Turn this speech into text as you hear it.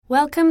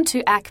Welcome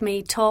to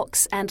ACME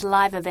Talks and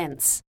Live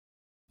Events.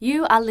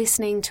 You are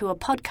listening to a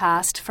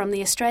podcast from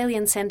the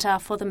Australian Centre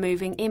for the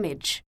Moving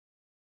Image.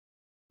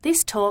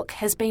 This talk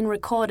has been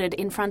recorded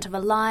in front of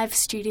a live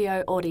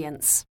studio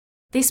audience.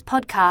 This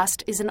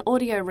podcast is an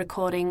audio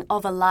recording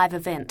of a live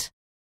event.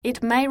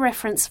 It may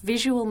reference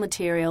visual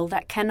material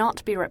that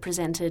cannot be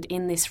represented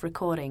in this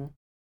recording.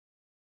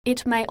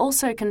 It may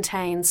also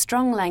contain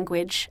strong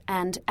language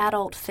and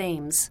adult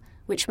themes,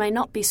 which may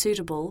not be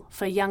suitable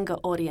for younger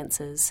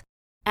audiences,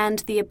 and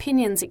the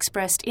opinions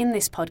expressed in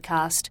this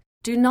podcast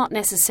do not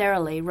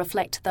necessarily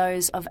reflect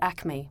those of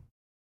ACME.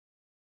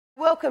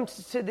 Welcome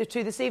to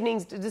this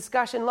evening's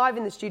discussion live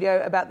in the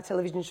studio about the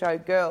television show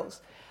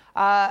Girls.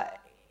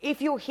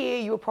 If you're here,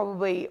 you're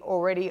probably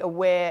already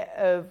aware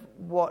of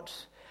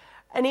what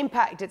an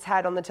impact it's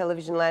had on the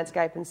television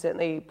landscape and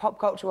certainly pop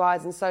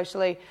culture-wise and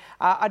socially.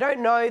 I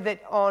don't know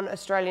that on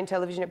Australian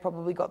television it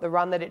probably got the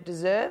run that it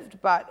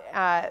deserved, but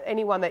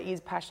anyone that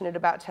is passionate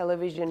about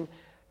television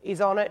is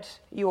on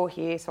it. You're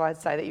here, so I'd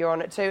say that you're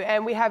on it too.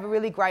 And we have a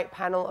really great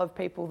panel of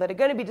people that are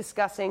going to be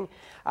discussing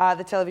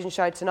the television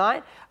show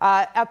tonight.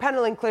 Our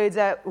panel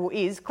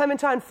is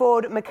Clementine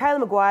Ford, Michaela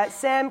Maguire,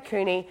 Sam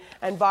Cooney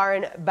and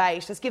Byron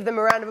Bate. Let's give them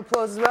a round of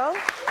applause as well.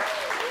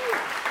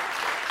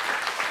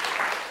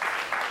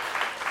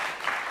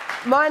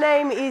 My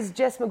name is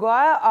Jess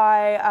Maguire.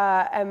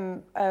 I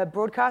am a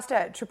broadcaster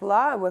at Triple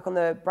R. I work on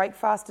the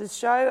Breakfasters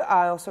show.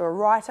 I'm also a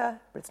writer,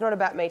 but it's not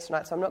about me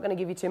tonight, so I'm not going to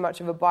give you too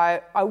much of a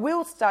bio. I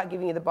will start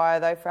giving you the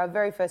bio, though, for our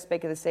very first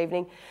speaker this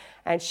evening,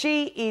 and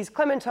she is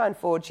Clementine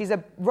Ford. She's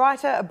a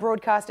writer, a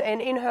broadcaster, and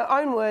in her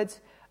own words,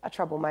 a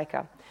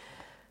troublemaker.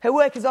 Her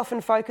work is often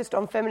focused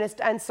on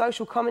feminist and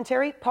social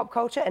commentary, pop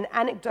culture, and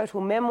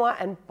anecdotal memoir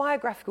and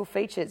biographical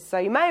features. So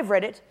you may have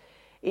read it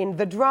in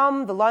The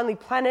Drum, The Lonely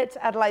Planet,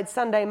 Adelaide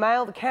Sunday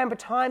Mail, The Canberra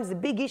Times, The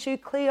Big Issue,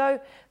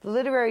 Clio, The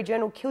Literary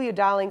Journal, Kill Your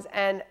Darlings,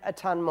 and a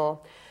ton more.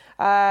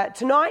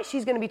 Tonight,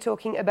 she's going to be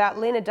talking about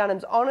Lena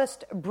Dunham's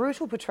honest,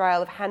 brutal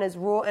portrayal of Hannah's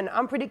raw and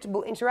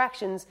unpredictable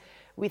interactions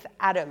with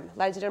Adam.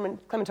 Ladies and gentlemen,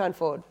 Clementine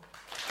Ford.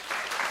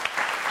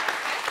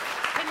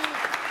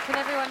 Can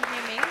everyone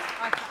hear me?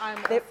 I'm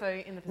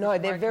also in the position No,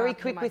 they're where I very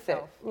can't quick hear with it.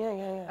 myself.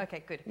 Yeah.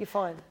 Okay, good. You're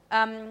fine.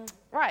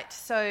 Right,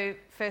 so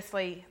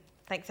firstly,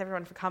 thanks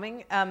everyone for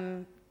coming.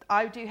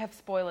 I do have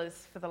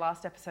spoilers for the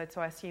last episode, so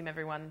I assume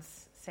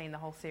everyone's seen the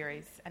whole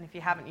series. And if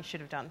you haven't, you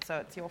should have done, so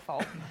it's your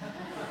fault.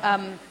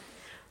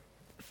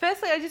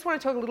 Firstly, I just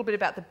want to talk a little bit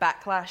about the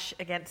backlash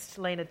against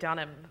Lena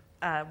Dunham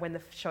when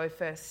the show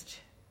first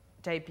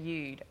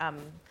debuted.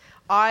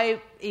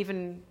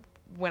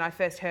 When I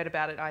first heard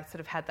about it, I sort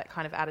of had that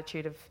kind of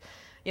attitude of,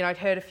 I'd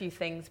heard a few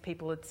things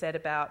people had said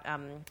about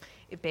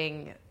it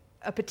being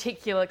a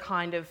particular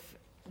kind of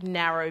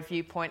narrow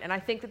viewpoint, and I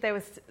think that there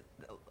was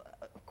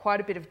quite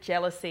a bit of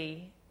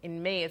jealousy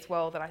in me as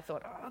well, that I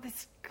thought,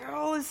 this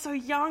girl is so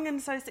young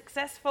and so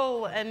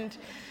successful and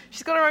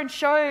she's got her own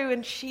show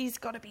and she's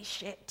got to be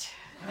shit.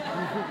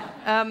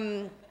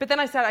 But then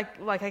I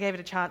gave it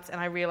a chance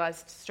and I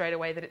realised straight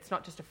away that it's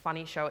not just a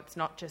funny show, it's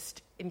not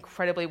just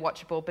incredibly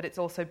watchable, but it's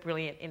also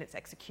brilliant in its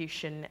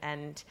execution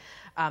and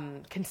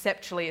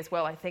conceptually as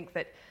well. I think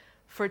that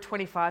for a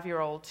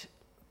 25-year-old,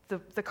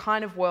 the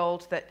kind of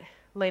world that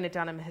Lena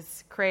Dunham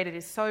has created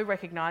is so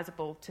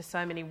recognisable to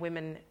so many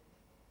women,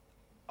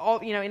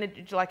 in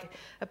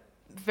a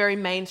very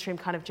mainstream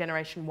kind of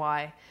Generation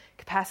Y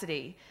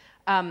capacity.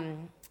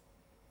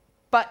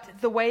 But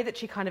the way that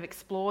she kind of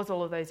explores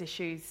all of those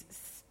issues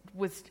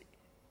was,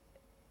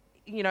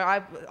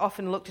 I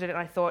often looked at it and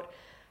I thought,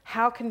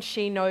 how can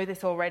she know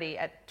this already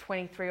at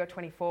 23 or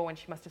 24 when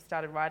she must have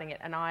started writing it?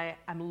 And I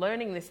am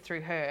learning this through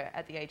her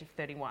at the age of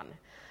 31.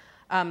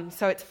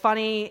 So it's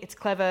funny, it's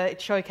clever, it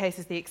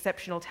showcases the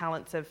exceptional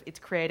talents of its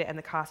creator and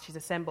the cast she's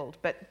assembled.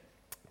 But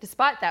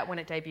despite that, when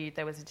it debuted,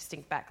 there was a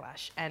distinct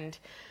backlash. And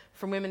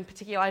from women in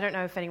particular, I don't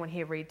know if anyone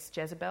here reads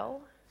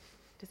Jezebel.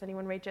 Does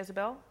anyone read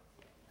Jezebel?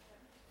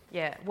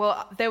 Yeah,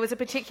 well, there was a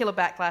particular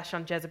backlash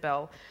on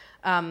Jezebel,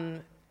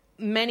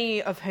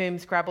 many of whom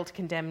scrabbled to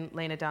condemn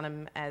Lena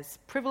Dunham as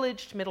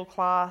privileged, middle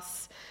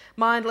class,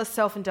 mindless,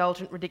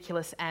 self-indulgent,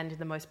 ridiculous, and, in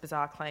the most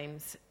bizarre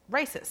claims,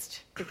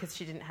 racist, because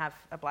she didn't have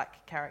a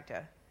black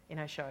character in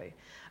her show.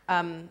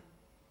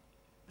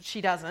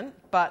 She doesn't,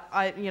 but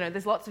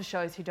there's lots of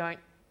shows who don't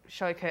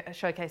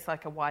showcase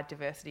like a wide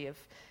diversity of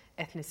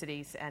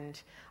ethnicities,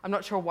 and I'm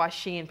not sure why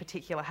she in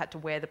particular had to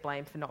wear the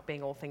blame for not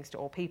being all things to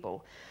all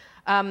people.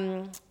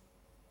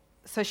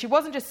 So she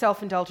wasn't just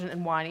self-indulgent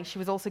and whiny, she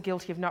was also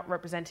guilty of not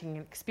representing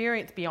an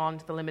experience beyond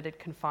the limited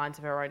confines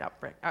of her own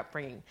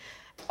upbringing,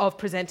 of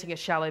presenting a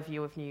shallow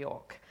view of New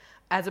York,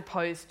 as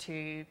opposed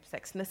to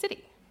Sex and the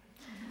City,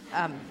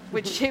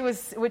 which it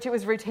was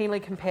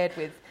routinely compared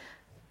with,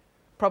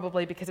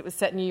 probably because it was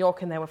set in New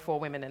York and there were 4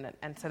 women in it,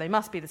 and so they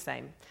must be the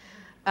same.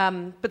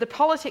 But the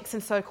politics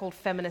and so-called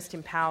feminist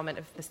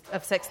empowerment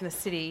of Sex and the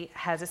City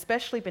has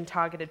especially been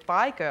targeted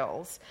by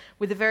Girls,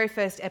 with the very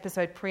first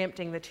episode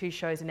preempting the two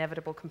shows'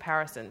 inevitable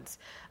comparisons.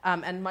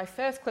 And my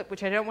first clip,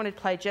 which I don't want to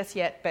play just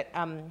yet, but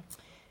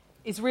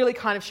is really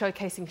kind of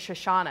showcasing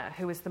Shoshana,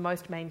 who is the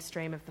most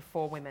mainstream of the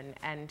four women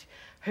and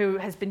who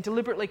has been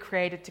deliberately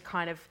created to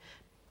kind of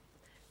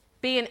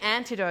be an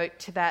antidote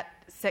to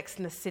that Sex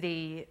and the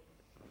City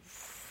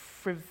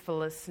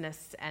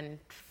frivolousness and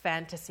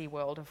fantasy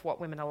world of what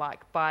women are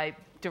like by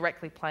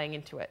directly playing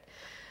into it.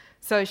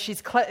 So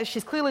she's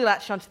clearly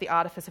latched onto the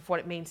artifice of what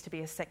it means to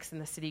be a Sex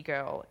and the City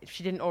girl. If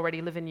she didn't already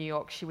live in New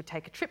York, she would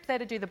take a trip there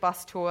to do the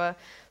bus tour,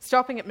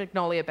 stopping at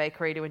Magnolia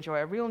Bakery to enjoy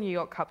a real New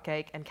York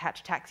cupcake and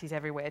catch taxis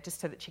everywhere just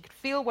so that she could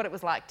feel what it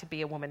was like to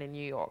be a woman in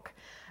New York,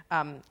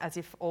 as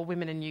if all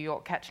women in New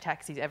York catch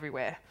taxis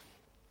everywhere.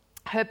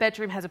 Her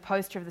bedroom has a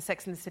poster of the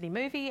Sex and the City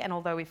movie, and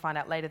although we find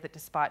out later that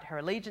despite her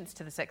allegiance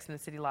to the Sex and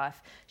the City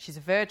life, she's a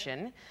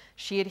virgin,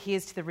 she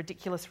adheres to the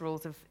ridiculous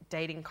rules of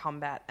dating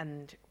combat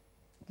and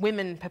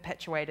women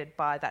perpetuated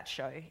by that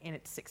show in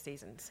its 6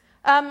 seasons.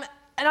 And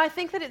I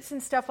think that it's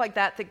in stuff like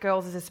that that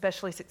Girls is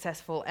especially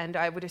successful, and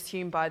I would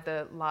assume by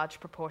the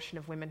large proportion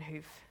of women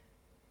who've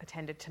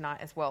attended tonight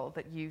as well,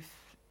 that you've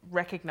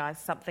recognised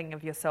something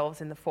of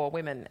yourselves in the four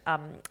women.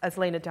 As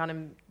Lena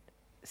Dunham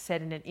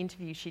said in an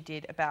interview she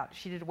did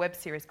a web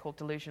series called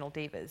Delusional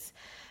Divas,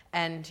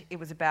 and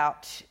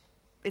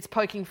it's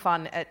poking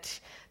fun at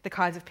the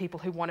kinds of people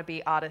who want to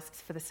be artists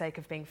for the sake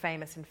of being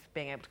famous and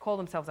being able to call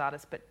themselves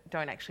artists but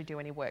don't actually do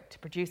any work to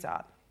produce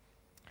art.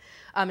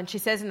 And she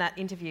says in that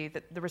interview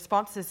that the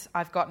responses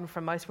I've gotten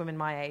from most women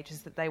my age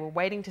is that they were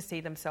waiting to see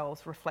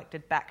themselves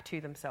reflected back to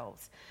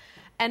themselves.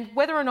 And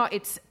whether or not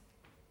it's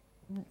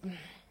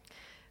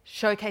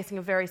showcasing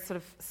a very sort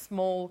of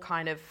small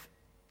kind of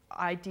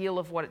ideal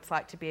of what it's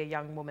like to be a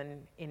young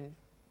woman in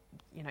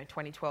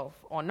 2012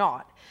 or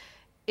not,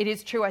 it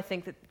is true, I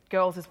think, that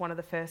Girls is one of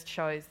the first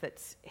shows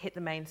that's hit the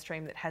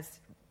mainstream that has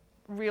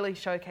really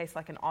showcased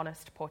like an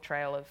honest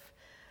portrayal of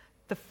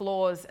the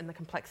flaws and the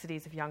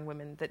complexities of young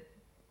women that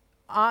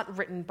aren't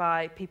written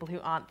by people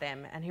who aren't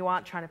them and who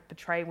aren't trying to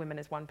portray women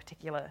as one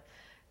particular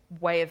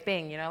way of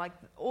being. Like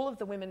all of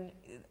the women,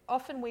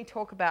 often we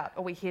talk about,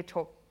 or we hear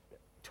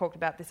talked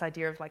about this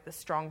idea of like the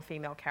strong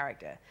female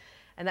character,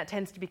 and that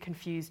tends to be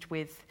confused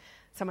with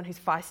someone who's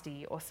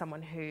feisty or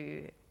someone who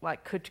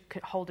like could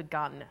hold a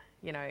gun,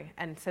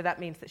 and so that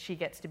means that she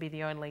gets to be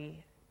the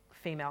only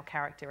female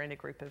character in a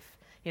group of,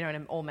 in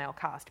an all-male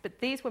cast. But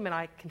these women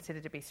I consider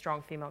to be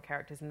strong female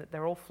characters in that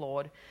they're all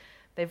flawed.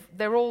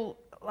 They're all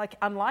like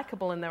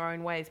unlikable in their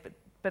own ways,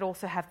 but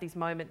also have these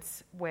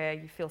moments where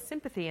you feel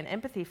sympathy and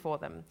empathy for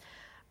them.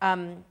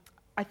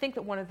 I think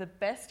that one of the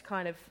best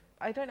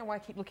I don't know why I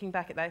keep looking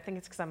back at that. I think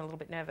it's because I'm a little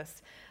bit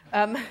nervous.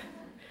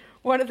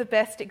 One of the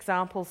best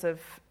examples of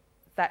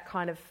that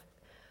kind of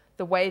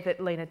the way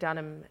that Lena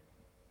Dunham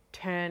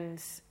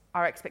turns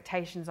our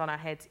expectations on our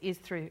heads is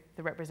through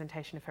the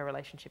representation of her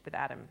relationship with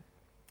Adam.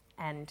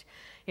 And,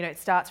 it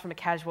starts from a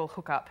casual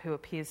hookup who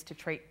appears to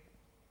treat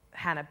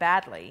Hannah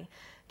badly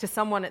to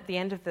someone at the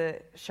end of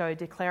the show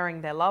declaring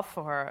their love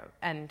for her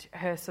and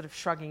her sort of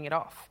shrugging it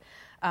off.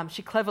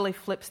 She cleverly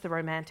flips the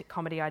romantic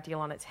comedy ideal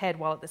on its head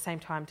while at the same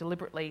time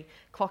deliberately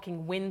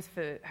clocking wins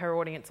for her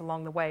audience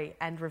along the way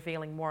and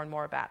revealing more and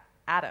more about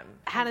Adam.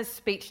 Hannah's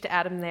speech to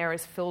Adam there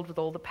is filled with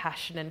all the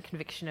passion and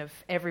conviction of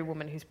every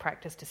woman who's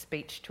practiced a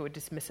speech to a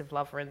dismissive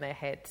lover in their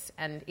heads,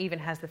 and even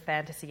has the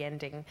fantasy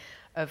ending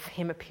of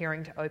him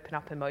appearing to open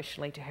up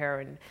emotionally to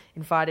her and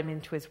invite him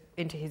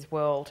into his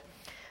world.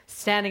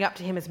 Standing up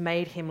to him has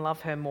made him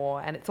love her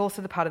more, and it's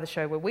also the part of the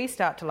show where we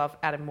start to love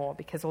Adam more,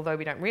 because although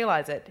we don't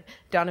realise it,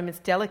 Dunham is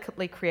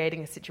delicately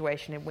creating a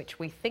situation in which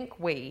we think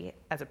we,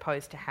 as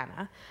opposed to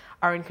Hannah,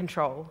 are in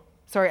control.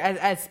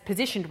 As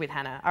positioned with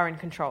Hannah, are in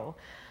control.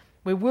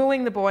 We're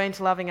wooing the boy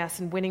into loving us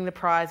and winning the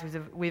prize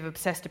we've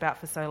obsessed about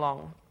for so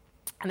long.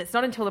 And it's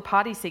not until the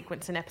party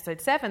sequence in episode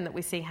 7 that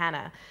we see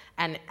Hannah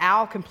and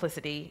our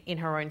complicity in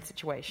her own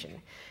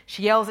situation.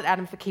 She yells at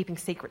Adam for keeping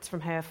secrets from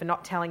her, for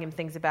not telling her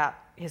things about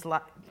his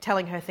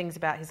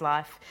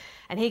life,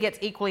 and he gets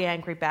equally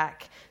angry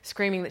back,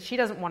 screaming that she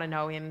doesn't want to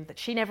know him, that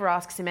she never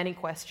asks him any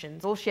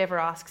questions. All she ever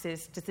asks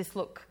is, does this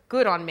look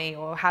good on me,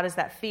 or how does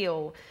that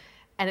feel?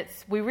 And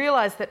we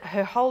realise that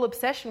her whole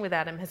obsession with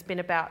Adam has been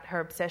about her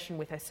obsession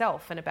with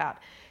herself and about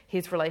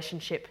his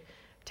relationship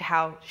to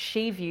how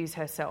she views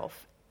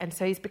herself. And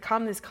so he's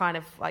become this kind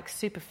of like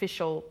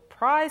superficial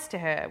prize to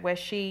her where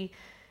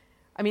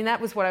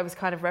that was what I was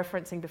kind of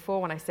referencing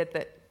before when I said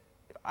that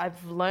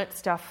I've learnt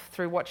stuff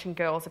through watching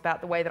Girls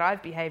about the way that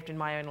I've behaved in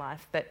my own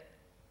life that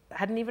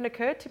hadn't even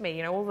occurred to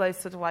me, all those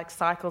sort of like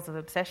cycles of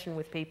obsession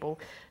with people,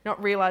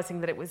 not realising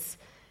that it was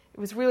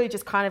really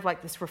just kind of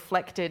like this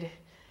reflected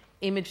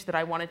image that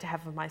I wanted to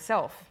have of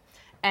myself.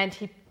 And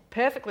he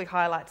perfectly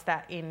highlights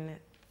that in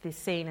this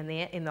scene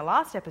in the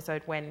last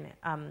episode when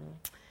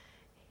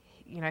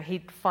he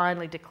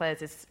finally declares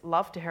his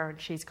love to her and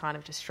she's kind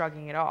of just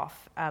shrugging it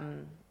off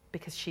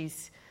because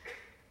she's,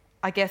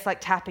 I guess,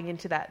 like tapping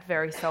into that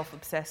very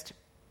self-obsessed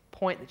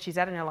point that she's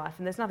at in her life.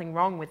 And there's nothing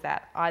wrong with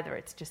that either.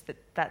 It's just that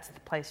that's the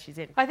place she's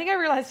in. I think I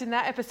realised in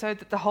that episode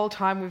that the whole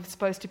time we were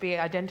supposed to be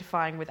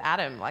identifying with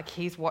Adam, like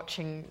he's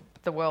watching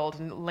the world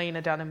and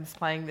Lena Dunham's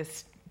playing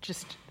this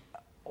just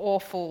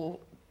awful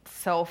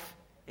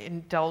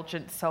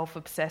indulgent,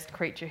 self-obsessed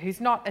creature who's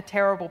not a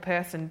terrible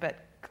person, but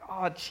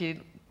God,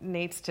 she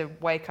needs to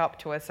wake up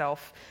to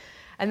herself.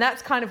 And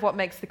that's kind of what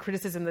makes the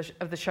criticism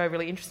of the show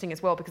really interesting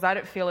as well, because I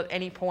don't feel at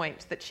any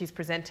point that she's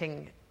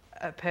presenting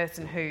a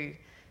person who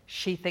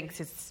she thinks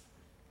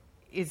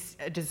is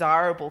a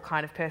desirable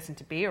kind of person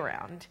to be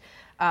around.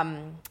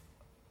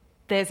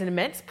 There's an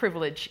immense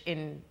privilege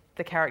in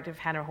the character of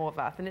Hannah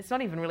Horvath, and it's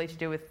not even really to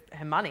do with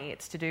her money,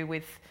 it's to do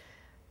with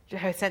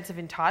her sense of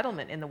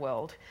entitlement in the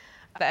world.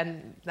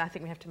 And I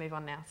think we have to move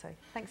on now, so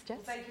thanks, Jess.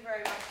 Well, thank you very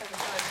much for the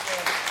time.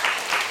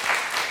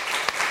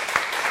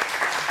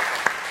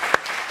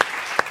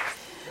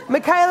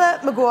 Michaela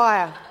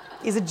Maguire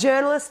is a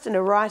journalist and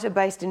a writer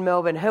based in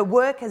Melbourne. Her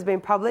work has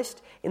been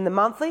published in The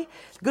Monthly,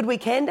 Good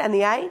Weekend and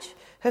The Age.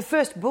 Her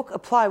first book,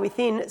 Apply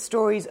Within,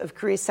 Stories of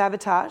Career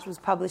Sabotage, was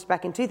published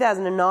back in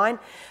 2009,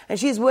 and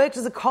she has worked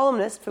as a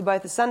columnist for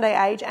both The Sunday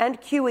Age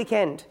and Q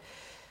Weekend.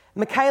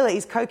 Michaela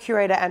is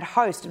co-curator and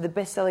host of the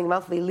best-selling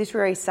monthly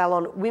literary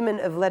salon Women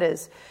of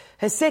Letters.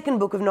 Her second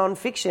book of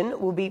non-fiction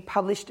will be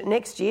published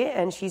next year,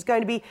 and she's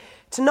going to be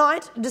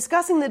tonight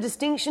discussing the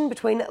distinction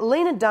between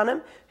Lena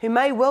Dunham, who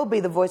may well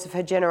be the voice of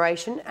her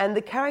generation, and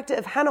the character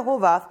of Hannah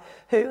Horvath,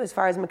 who, as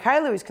far as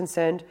Michaela is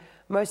concerned,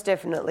 most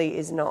definitely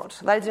is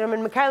not. Ladies and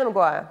gentlemen, Michaela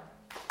Maguire.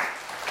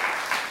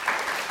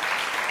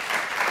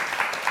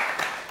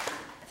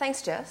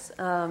 Thanks, Jess.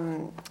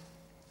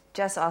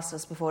 Jess asked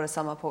us before to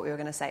sum up what we were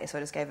going to say, so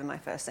I just gave her my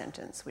first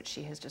sentence, which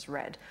she has just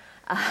read,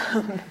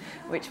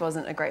 which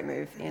wasn't a great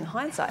move in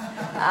hindsight.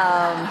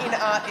 In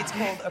art, it's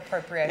called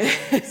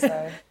appropriation.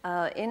 So.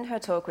 In her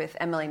talk with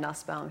Emily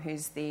Nussbaum,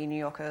 who's the New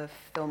Yorker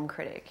film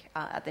critic,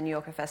 at the New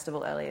Yorker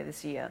Festival earlier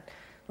this year,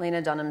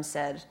 Lena Dunham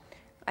said,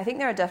 "I think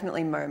there are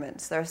definitely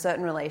moments, there are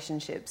certain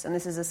relationships, and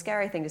this is a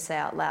scary thing to say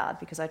out loud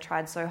because I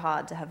tried so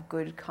hard to have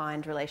good,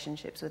 kind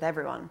relationships with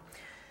everyone.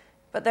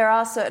 But there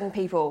are certain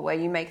people where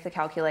you make the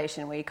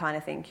calculation where you kind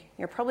of think,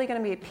 you're probably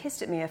going to be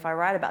pissed at me if I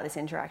write about this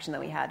interaction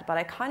that we had, but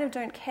I kind of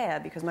don't care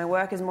because my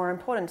work is more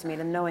important to me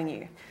than knowing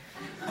you."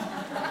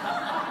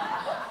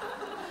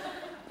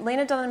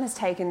 Lena Dunham has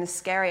taken this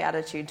scary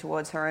attitude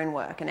towards her own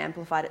work and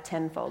amplified it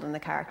tenfold in the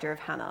character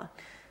of Hannah.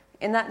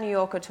 In that New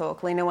Yorker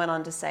talk, Lena went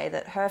on to say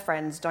that her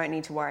friends don't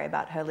need to worry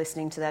about her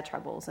listening to their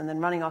troubles and then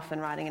running off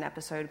and writing an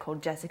episode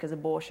called Jessica's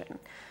Abortion,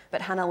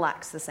 but Hannah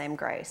lacks the same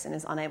grace and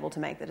is unable to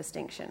make the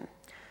distinction.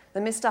 The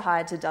Mr.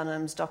 Hyde to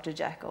Dunham's Dr.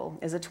 Jekyll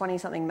is a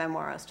 20-something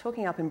memoirist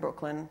hooking up in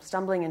Brooklyn,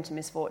 stumbling into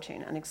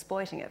misfortune and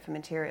exploiting it for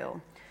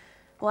material.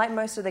 Like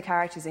most of the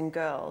characters in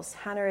Girls,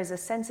 Hannah is a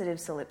sensitive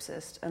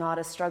solipsist, an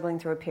artist struggling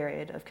through a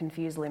period of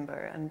confused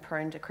limbo and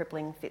prone to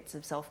crippling fits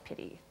of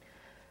self-pity.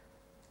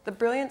 The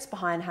brilliance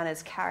behind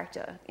Hannah's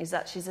character is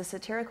that she's a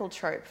satirical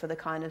trope for the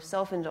kind of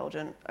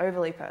self-indulgent,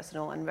 overly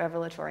personal and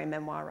revelatory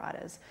memoir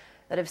writers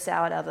that have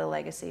soured out the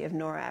legacy of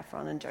Nora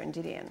Ephron and Joan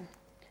Didion.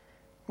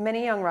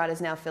 Many young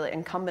writers now feel it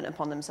incumbent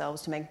upon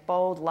themselves to make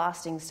bold,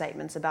 lasting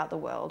statements about the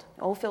world,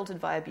 all filtered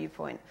by a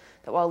viewpoint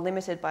that, while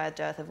limited by a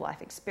dearth of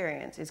life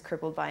experience, is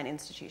crippled by an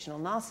institutional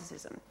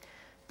narcissism.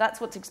 That's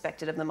what's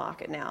expected of the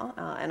market now,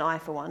 and I,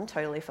 for one,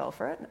 totally fell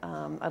for it.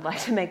 I'd like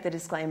to make the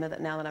disclaimer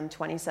that now that I'm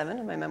 27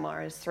 and my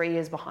memoir is 3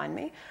 years behind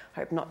me, I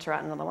hope not to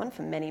write another one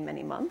for many,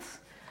 many months.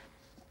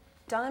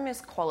 Dunham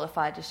is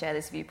qualified to share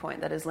this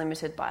viewpoint that is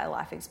limited by a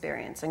life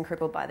experience and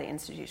crippled by the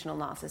institutional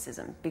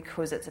narcissism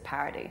because it's a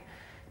parody.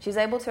 She's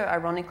able to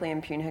ironically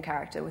impugn her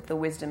character with the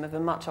wisdom of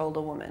a much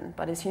older woman,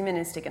 but is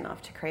humanistic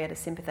enough to create a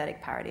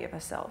sympathetic parody of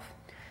herself.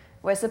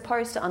 We're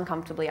supposed to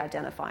uncomfortably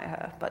identify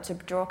her, but to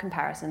draw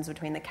comparisons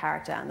between the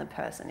character and the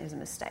person is a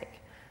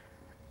mistake.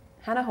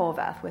 Hannah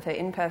Horvath, with her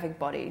imperfect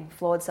body,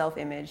 flawed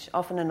self-image,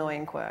 often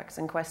annoying quirks,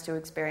 and quest to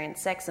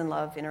experience sex and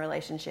love in a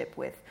relationship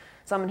with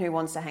someone who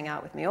wants to hang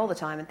out with me all the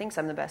time and thinks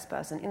I'm the best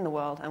person in the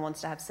world and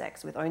wants to have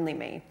sex with only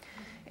me,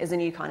 is a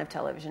new kind of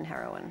television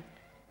heroine.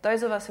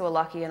 Those of us who are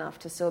lucky enough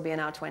to still be in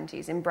our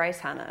 20s embrace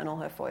Hannah and all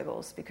her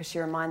foibles because she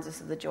reminds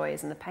us of the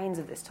joys and the pains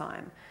of this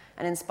time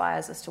and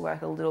inspires us to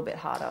work a little bit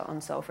harder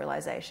on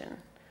self-realisation.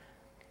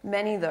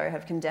 Many, though,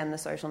 have condemned the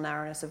social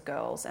narrowness of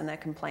Girls, and their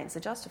complaints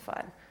are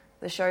justified.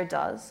 The show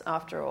does,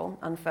 after all,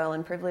 unfurl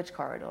in privileged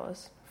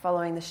corridors,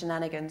 following the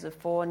shenanigans of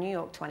 4 New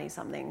York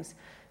 20-somethings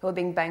who are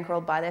being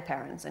bankrolled by their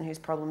parents and whose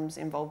problems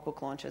involve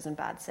book launches and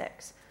bad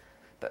sex.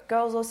 But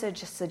Girls also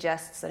just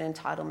suggests that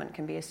entitlement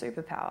can be a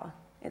superpower.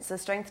 It's the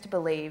strength to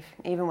believe,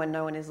 even when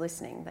no one is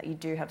listening, that you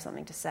do have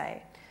something to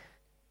say.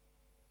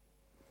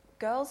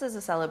 Girls is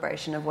a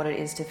celebration of what it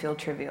is to feel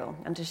trivial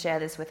and to share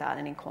this without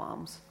any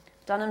qualms.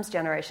 Dunham's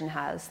generation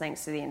has,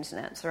 thanks to the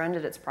internet,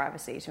 surrendered its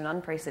privacy to an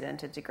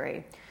unprecedented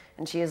degree,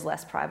 and she is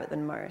less private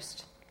than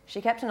most. She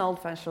kept an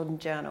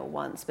old-fashioned journal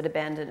once, but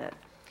abandoned it.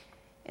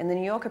 In the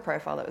New Yorker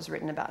profile that was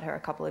written about her a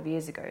couple of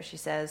years ago, she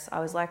says, "I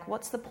was like,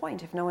 what's the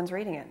point if no one's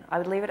reading it? I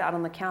would leave it out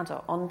on the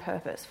counter on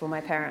purpose for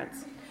my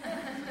parents."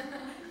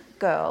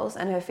 Girls,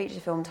 and her feature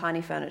film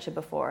Tiny Furniture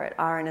before it,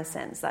 are in a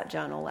sense that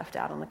journal left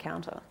out on the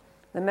counter.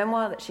 The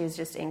memoir that she's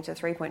just inked a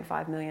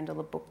 $3.5 million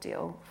book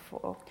deal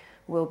for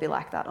will be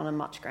like that on a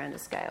much grander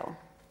scale.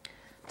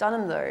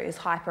 Dunham, though, is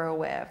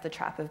hyper-aware of the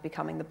trap of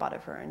becoming the butt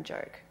of her own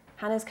joke.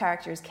 Hannah's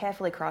character is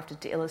carefully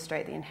crafted to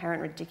illustrate the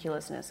inherent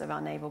ridiculousness of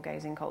our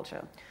navel-gazing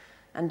culture.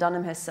 And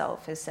Dunham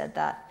herself has said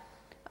that,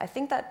 "I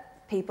think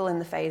that people in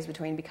the phase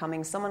between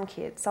becoming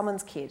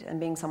someone's kid and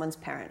being someone's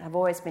parent have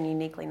always been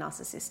uniquely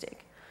narcissistic.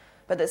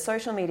 But that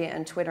social media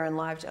and Twitter and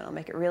LiveJournal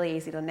make it really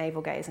easy to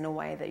navel-gaze in a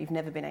way that you've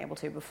never been able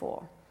to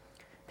before.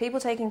 People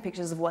taking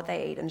pictures of what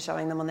they eat and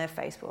showing them on their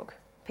Facebook.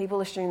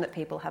 People assume that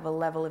people have a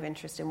level of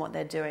interest in what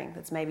they're doing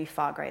that's maybe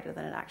far greater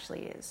than it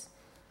actually is."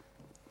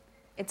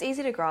 It's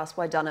easy to grasp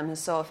why Dunham has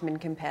so often been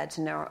compared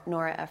to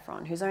Nora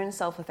Ephron, whose own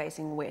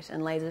self-effacing wit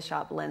and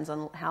laser-sharp lens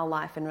on how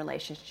life and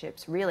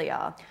relationships really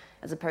are,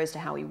 as opposed to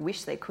how we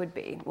wish they could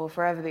be, will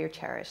forever be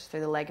cherished through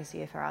the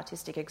legacy of her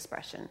artistic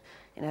expression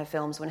in her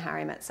films When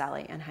Harry Met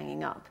Sally and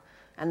Hanging Up,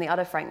 and the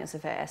utter frankness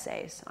of her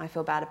essays, I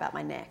Feel Bad About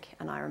My Neck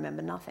and I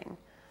Remember Nothing.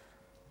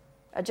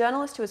 A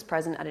journalist who was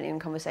present at an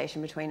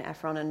in-conversation between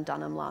Ephron and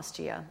Dunham last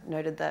year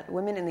noted that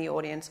women in the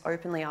audience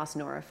openly asked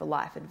Nora for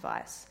life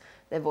advice,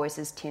 their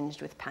voices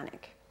tinged with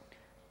panic.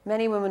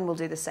 Many women will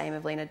do the same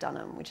of Lena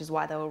Dunham, which is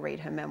why they will read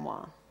her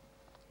memoir.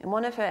 In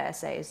one of her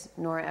essays,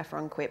 Nora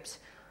Ephron quipped,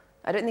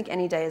 "I don't think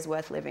any day is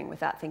worth living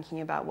without thinking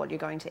about what you're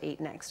going to eat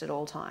next at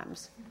all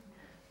times."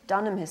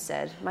 Dunham has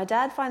said, "My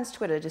dad finds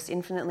Twitter just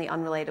infinitely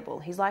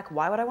unrelatable. He's like,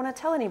 why would I want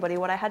to tell anybody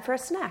what I had for a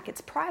snack?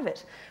 It's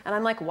private." And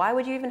I'm like, why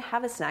would you even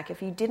have a snack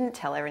if you didn't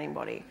tell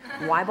anybody?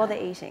 Why bother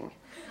eating?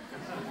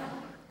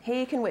 Here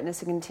you can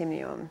witness a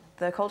continuum,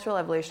 the cultural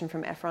evolution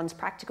from Ephron's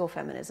practical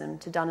feminism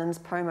to Dunham's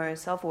pomo,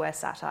 self-aware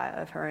satire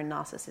of her own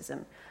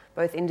narcissism,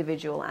 both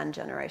individual and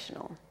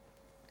generational.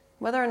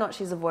 Whether or not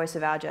she's the voice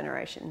of our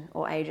generation,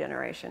 or a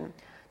generation,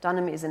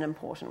 Dunham is an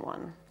important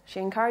one. She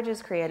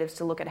encourages creatives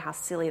to look at how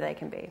silly they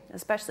can be,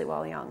 especially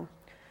while young.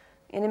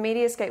 In a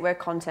mediascape where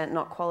content,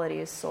 not quality,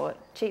 is sought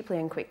cheaply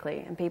and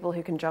quickly, and people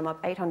who can drum up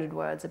 800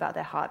 words about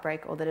their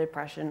heartbreak or their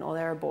depression or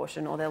their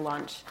abortion or their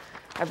lunch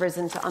have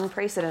risen to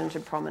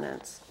unprecedented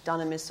prominence,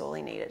 Dunham is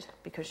sorely needed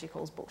because she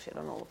calls bullshit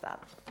on all of that.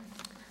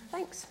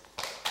 Thanks.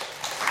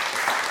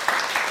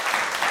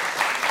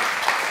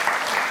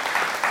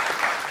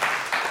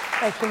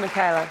 Thank you,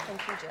 Michaela.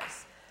 Thank you,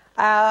 Jess.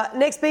 Our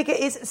next speaker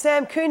is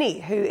Sam Cooney,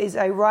 who is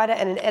a writer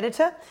and an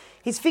editor.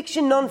 His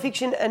fiction,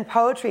 non-fiction and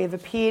poetry have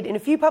appeared in a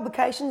few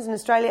publications in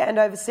Australia and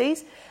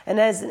overseas, and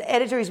as an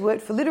editor he's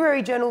worked for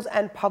literary journals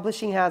and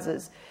publishing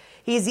houses.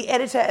 He is the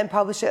editor and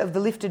publisher of The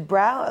Lifted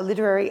Brow, a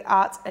literary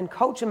arts and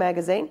culture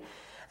magazine.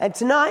 And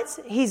tonight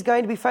he's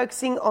going to be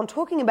focusing on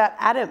talking about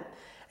Adam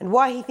and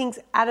why he thinks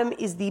Adam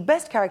is the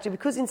best character,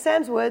 because in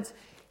Sam's words,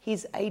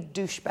 he's a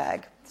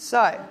douchebag.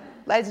 So,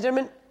 ladies and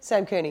gentlemen,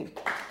 Sam Cooney.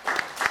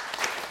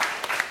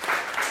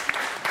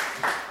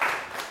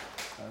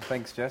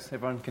 Thanks, Jess.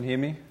 Everyone can hear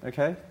me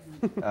okay?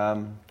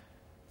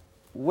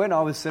 When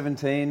I was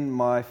 17,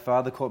 my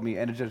father caught me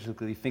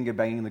energetically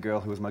finger-banging the girl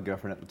who was my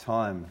girlfriend at the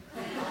time.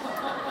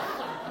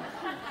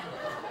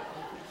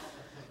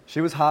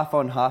 She was half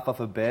on, half off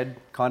a bed,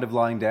 kind of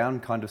lying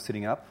down, kind of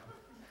sitting up,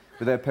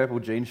 with her purple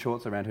jean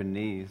shorts around her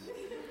knees.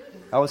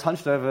 I was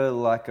hunched over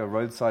like a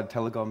roadside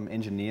telecom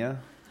engineer,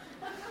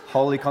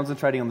 wholly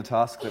concentrating on the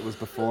task that was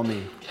before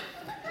me.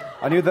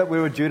 I knew that we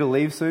were due to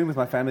leave soon with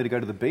my family to go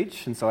to the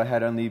beach, and so I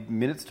had only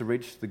minutes to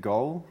reach the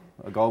goal,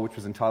 a goal which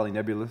was entirely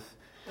nebulous.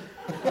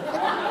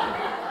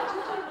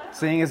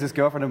 Seeing as this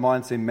girlfriend of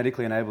mine seemed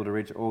medically unable to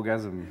reach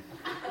orgasm.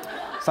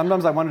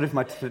 Sometimes I wondered if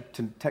my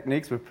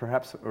techniques were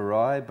perhaps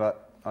awry,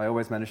 but I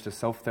always managed to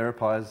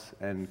self-therapize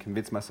and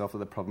convince myself that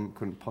the problem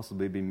couldn't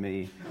possibly be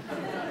me.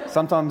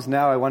 Sometimes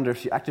now I wonder if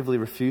she actively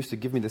refused to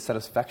give me the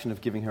satisfaction of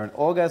giving her an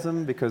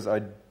orgasm because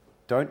I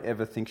don't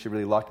ever think she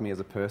really liked me as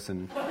a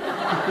person.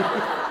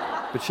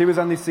 But she was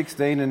only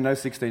 16 and no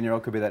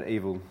 16-year-old could be that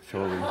evil,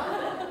 surely.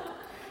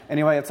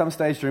 Anyway, at some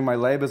stage during my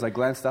labours, I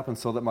glanced up and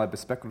saw that my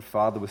bespectacled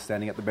father was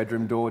standing at the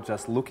bedroom door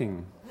just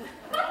looking.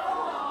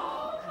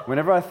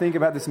 Whenever I think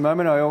about this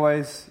moment, I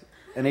always,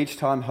 and each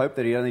time, hope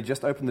that he only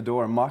just opened the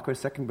door a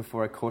microsecond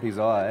before I caught his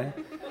eye.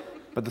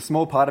 But the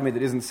small part of me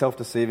that isn't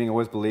self-deceiving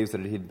always believes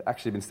that he'd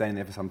actually been standing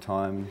there for some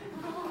time,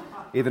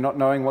 either not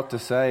knowing what to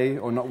say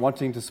or not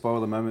wanting to spoil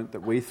the moment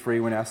that we three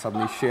were now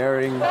suddenly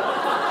sharing.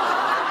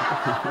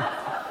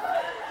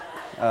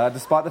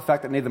 Despite the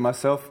fact that neither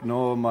myself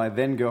nor my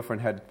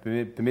then-girlfriend had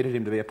permitted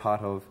him to be a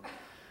part of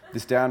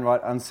this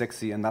downright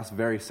unsexy and thus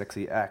very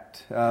sexy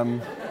act.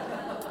 A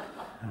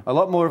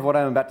lot more of what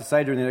I'm about to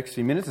say during the next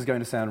few minutes is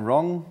going to sound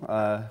wrong,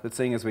 but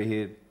seeing as we're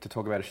here to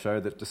talk about a show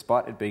that,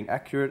 despite it being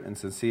accurate and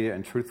sincere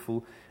and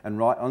truthful and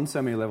right on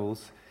so many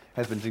levels,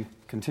 has been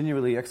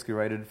continually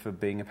excoriated for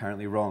being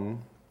apparently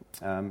wrong.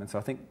 And so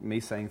I think me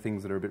saying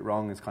things that are a bit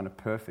wrong is kind of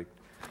perfect.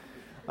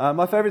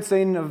 My favourite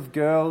scene of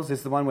Girls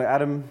is the one where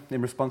Adam,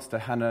 in response to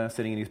Hannah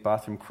sitting in his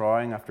bathroom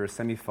crying after a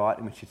semi-fight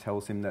in which she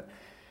tells him that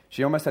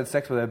she almost had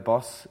sex with her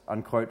boss,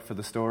 unquote, for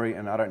the story,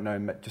 and I don't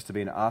know, just to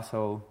be an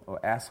asshole,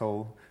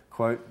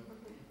 quote,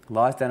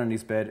 lies down on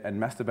his bed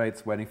and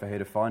masturbates waiting for her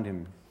to find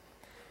him.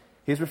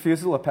 His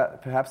refusal, or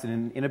perhaps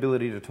an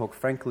inability to talk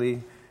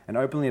frankly and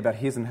openly about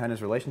his and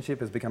Hannah's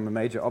relationship, has become a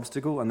major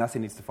obstacle, and thus he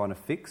needs to find a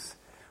fix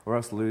or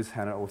else lose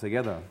Hannah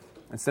altogether.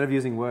 Instead of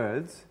using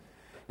words,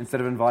 Instead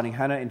of inviting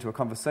Hannah into a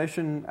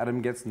conversation,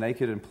 Adam gets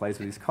naked and plays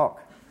with his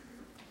cock.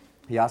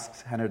 He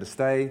asks Hannah to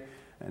stay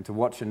and to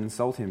watch and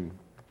insult him.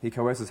 He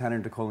coerces Hannah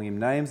into calling him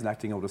names and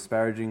acting all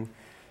disparaging,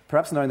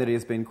 perhaps knowing that he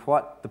has been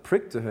quite the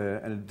prick to her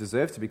and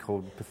deserves to be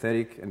called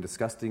pathetic and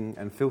disgusting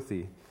and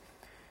filthy.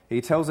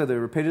 He tells her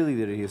repeatedly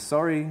that he is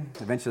sorry,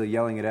 eventually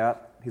yelling it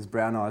out, his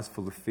brown eyes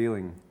full of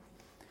feeling.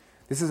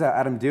 This is how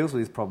Adam deals with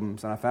his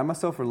problems, and I found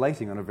myself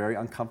relating on a very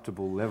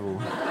uncomfortable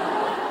level.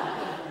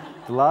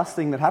 The last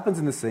thing that happens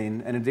in the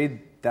scene, and indeed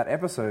that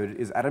episode,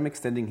 is Adam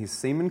extending his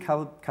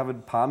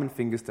semen-covered palm and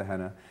fingers to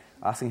Hannah,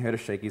 asking her to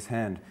shake his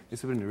hand.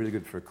 This would have been really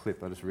good for a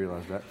clip, I just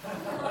realised that.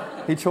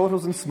 He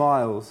chortles and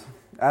smiles.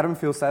 Adam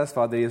feels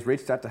satisfied that he has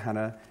reached out to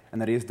Hannah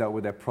and that he has dealt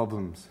with their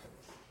problems.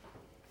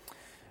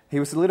 He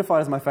was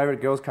solidified as my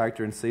favourite girls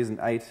character in Season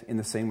 8 in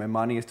the scene where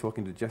Marnie is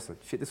talking to Jessa.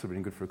 Shit, this would have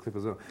been good for a clip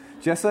as well.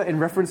 Jessa, in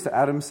reference to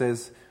Adam,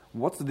 says,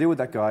 "What's the deal with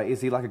that guy?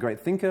 Is he like a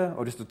great thinker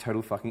or just a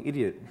total fucking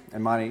idiot?"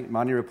 And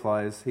Marnie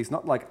replies, "He's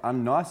not like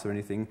unnice or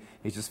anything,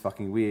 he's just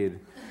fucking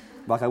weird.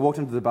 Like I walked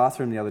into the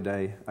bathroom the other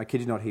day, I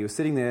kid you not, he was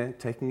sitting there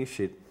taking a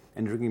shit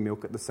and drinking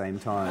milk at the same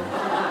time.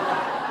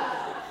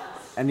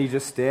 And he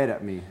just stared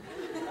at me."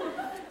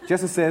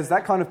 Jessa says,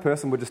 "That kind of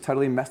person would just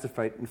totally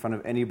masturbate in front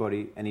of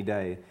anybody, any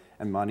day."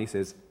 And Marnie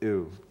says,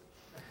 "Ew."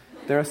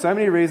 There are so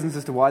many reasons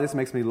as to why this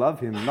makes me love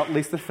him, not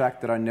least the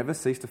fact that I never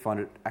cease to find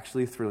it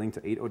actually thrilling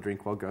to eat or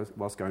drink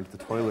whilst going to the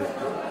toilet.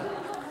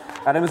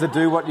 Adam is a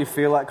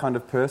do-what-you-feel-like kind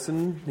of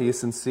person. He is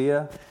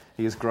sincere,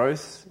 he is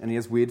gross, and he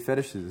has weird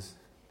fetishes.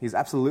 He's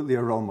absolutely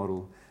a role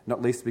model,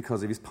 not least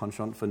because of his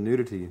penchant for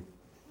nudity.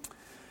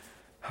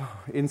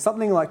 In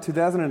something like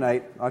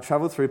 2008, I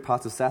travelled through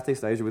parts of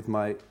Southeast Asia with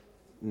my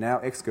now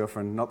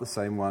ex-girlfriend, not the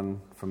same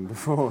one from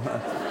before.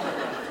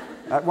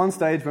 At one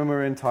stage when we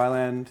were in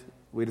Thailand,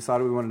 we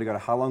decided we wanted to go to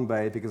Halong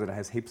Bay because it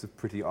has heaps of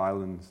pretty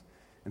islands.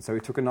 And so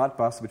we took a night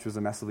bus, which was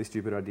a massively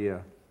stupid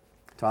idea.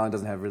 Thailand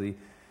doesn't really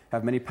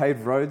have many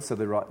paved roads, so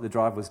the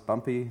drive was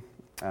bumpy,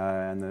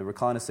 and the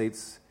recliner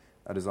seats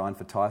are designed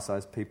for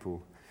Thai-sized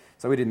people.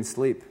 So we didn't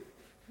sleep.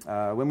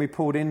 When we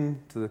pulled in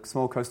to the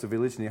small coastal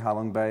village near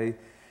Halong Bay,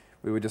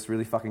 we were just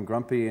really fucking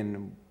grumpy,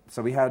 and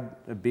so we had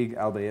a big,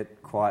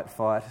 albeit quiet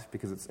fight,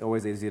 because it's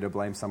always easier to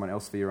blame someone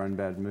else for your own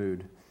bad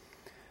mood.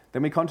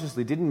 Then we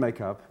consciously didn't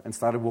make up and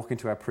started walking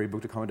to our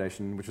pre-booked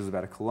accommodation, which was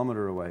about 1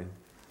 kilometre away.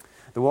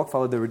 The walk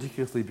followed the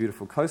ridiculously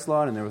beautiful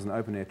coastline, and there was an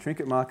open-air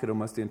trinket market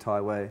almost the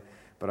entire way,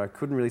 but I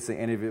couldn't really see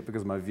any of it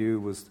because my view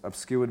was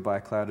obscured by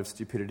a cloud of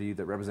stupidity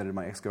that represented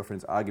my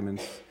ex-girlfriend's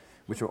arguments,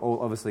 which were all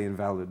obviously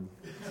invalid.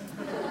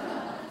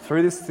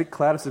 Through this thick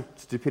cloud of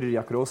stupidity,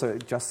 I could also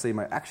just see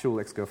my actual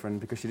ex-girlfriend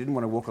because she didn't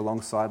want to walk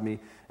alongside me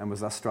and was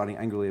thus striding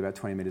angrily about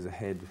 20 metres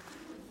ahead.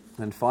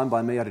 And fine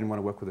by me, I didn't want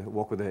to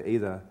walk with her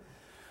either.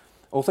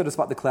 Also,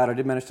 despite the cloud, I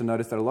did manage to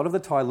notice that a lot of the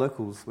Thai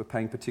locals were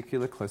paying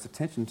particular close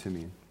attention to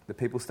me. The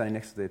people standing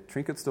next to their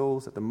trinket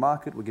stalls at the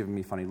market were giving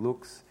me funny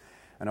looks,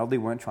 and oddly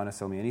weren't trying to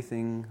sell me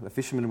anything. The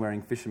fishermen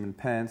wearing fisherman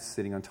pants,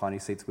 sitting on tiny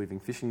seats weaving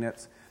fishing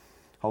nets,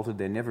 halted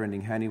their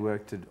never-ending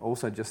handiwork to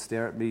also just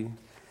stare at me.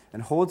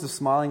 And hordes of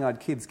smiling-eyed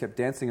kids kept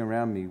dancing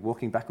around me,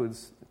 walking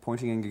backwards,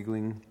 pointing and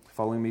giggling,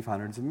 following me for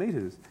hundreds of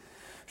metres.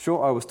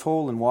 Sure, I was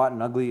tall and white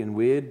and ugly and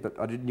weird, but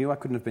I knew I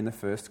couldn't have been the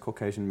first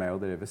Caucasian male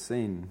they'd ever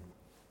seen.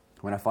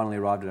 When I finally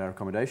arrived at our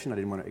accommodation, I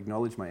didn't want to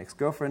acknowledge my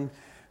ex-girlfriend,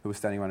 who was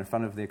standing right in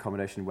front of the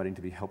accommodation waiting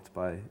to be helped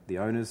by the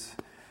owners,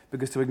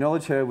 because to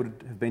acknowledge her would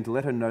have been to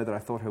let her know that I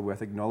thought her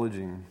worth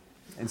acknowledging.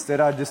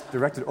 Instead, I just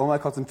directed all my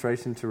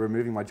concentration to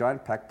removing my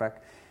giant backpack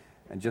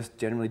and just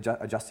generally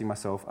adjusting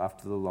myself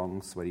after the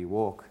long, sweaty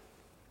walk.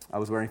 I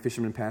was wearing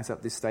fisherman pants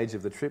at this stage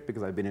of the trip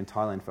because I'd been in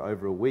Thailand for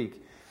over a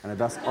week, and it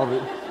thus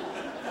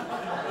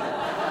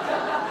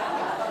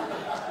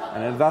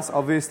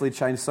obviously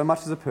changed so much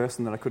as a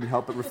person that I couldn't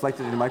help but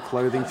reflect it in my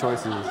clothing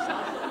choices.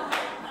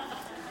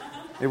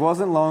 It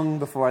wasn't long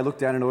before I looked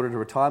down in order to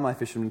retire my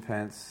fisherman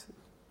pants,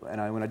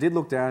 and when I did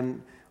look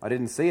down, I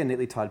didn't see a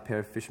neatly tied pair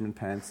of fisherman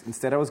pants.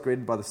 Instead, I was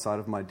greeted by the sight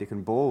of my dick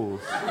and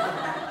balls.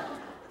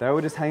 They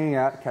were just hanging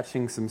out,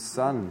 catching some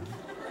sun.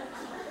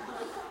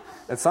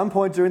 At some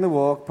point during the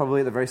walk,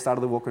 probably at the very start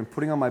of the walk, when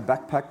putting on my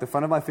backpack, the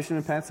front of my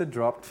fisherman pants had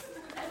dropped.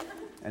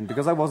 And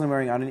because I wasn't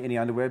wearing any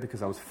underwear,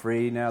 because I was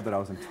free now that I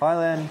was in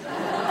Thailand,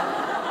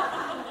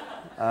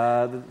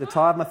 the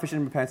tie of my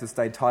fisherman pants had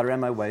stayed tied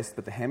around my waist,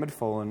 but the hem had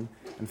fallen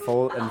and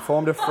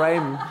formed a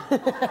frame.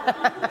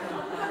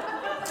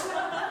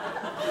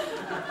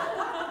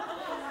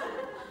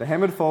 The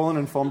hem had fallen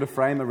and formed a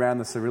frame around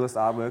the surrealist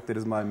artwork that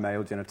is my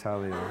male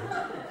genitalia.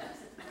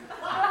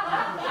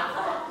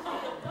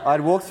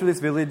 I'd walked through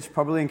this village,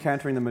 probably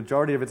encountering the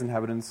majority of its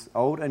inhabitants,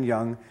 old and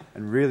young,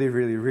 and really,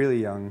 really,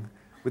 really young,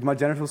 with my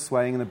genitals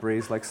swaying in the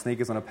breeze like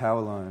sneakers on a power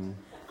line.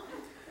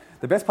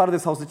 The best part of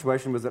this whole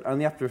situation was that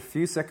only after a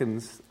few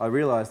seconds I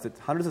realised that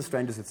hundreds of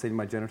strangers had seen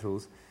my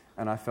genitals,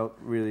 and I felt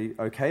really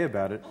okay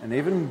about it, and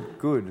even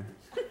good.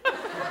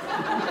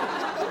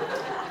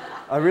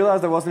 I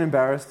realised I wasn't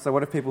embarrassed, so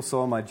what if people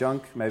saw my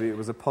junk? Maybe it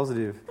was a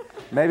positive.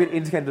 Maybe it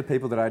indicated to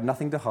people that I had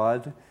nothing to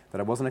hide,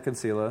 that I wasn't a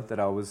concealer, that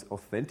I was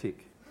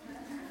authentic.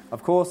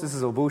 Of course, this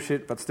is all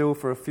bullshit, but still,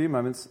 for a few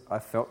moments, I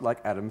felt like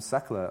Adam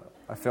Sackler.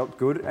 I felt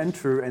good and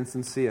true and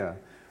sincere.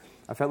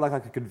 I felt like I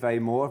could convey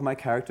more of my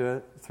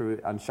character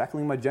through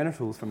unshackling my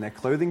genitals from their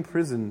clothing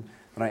prison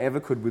than I ever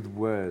could with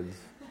words.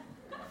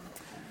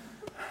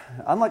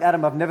 Unlike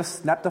Adam, I've never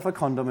snapped off a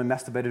condom and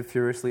masturbated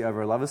furiously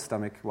over a lover's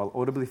stomach while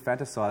audibly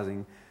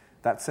fantasizing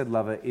that said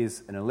lover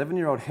is an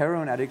 11-year-old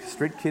heroin addict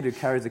street kid who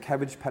carries a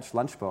Cabbage Patch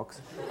lunchbox.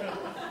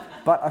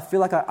 But I feel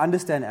like I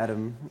understand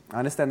Adam. I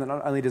understand that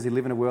not only does he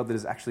live in a world that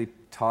is actually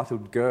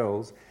titled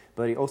girls,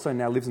 but he also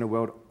now lives in a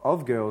world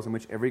of girls in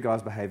which every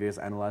guy's behaviour is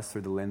analysed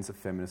through the lens of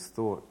feminist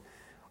thought.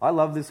 I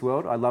love this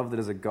world. I love that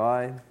as a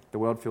guy, the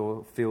world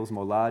feels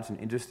more large and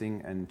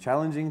interesting and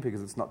challenging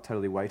because it's not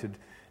totally weighted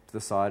to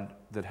the side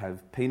that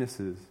have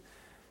penises.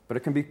 But it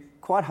can be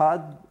quite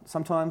hard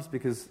sometimes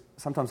because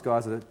sometimes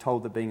guys are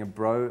told that being a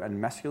bro and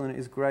masculine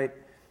is great,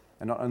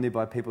 and not only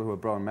by people who are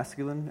bro and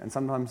masculine, and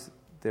sometimes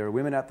there are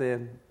women out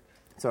there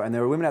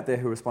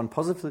who respond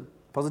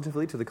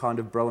positively to the kind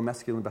of bro and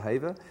masculine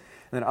behaviour, and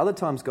then other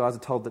times guys are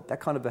told that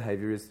kind of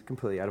behaviour is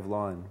completely out of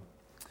line.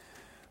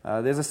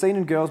 There's a scene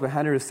in Girls where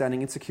Hannah is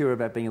sounding insecure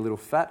about being a little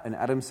fat, and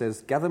Adam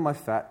says, "Gather my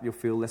fat, you'll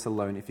feel less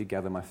alone if you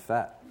gather my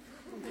fat."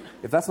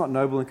 If that's not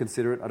noble and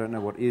considerate, I don't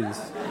know what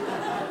is.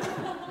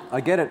 I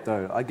get it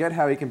though. I get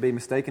how he can be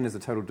mistaken as a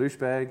total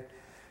douchebag,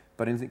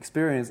 but in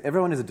experience,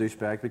 everyone is a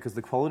douchebag because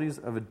the qualities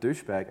of a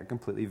douchebag are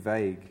completely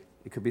vague.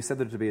 It could be said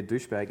that to be a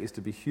douchebag is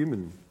to be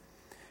human.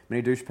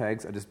 Many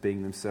douchebags are just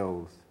being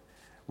themselves.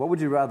 What would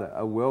you rather,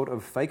 a world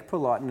of fake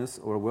politeness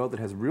or a world that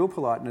has real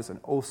politeness and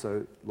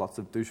also lots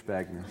of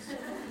douchebagness?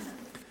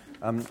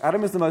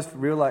 Adam is the most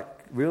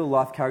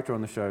real-life character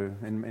on the show,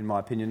 in my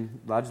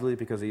opinion, largely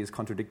because he is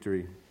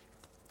contradictory.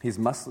 He is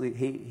a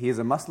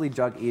muscly,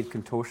 jug-eared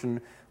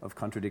contortion of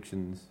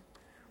contradictions.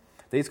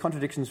 These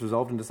contradictions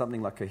resolved into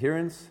something like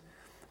coherence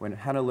when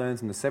Hannah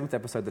learns in the 7th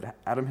episode that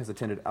Adam has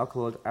attended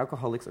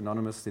Alcoholics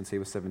Anonymous since he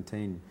was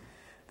 17.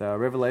 The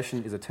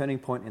revelation is a turning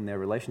point in their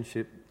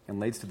relationship and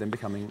leads to them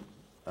becoming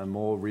a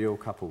more real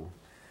couple.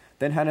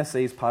 Then Hannah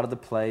sees part of the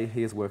play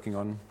he is working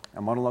on,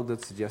 a monologue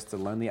that suggests a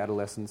lonely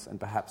adolescence and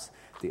perhaps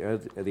the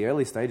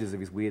early stages of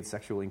his weird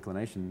sexual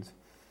inclinations.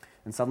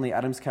 And suddenly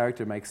Adam's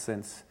character makes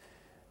sense.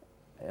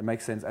 It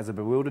makes sense as a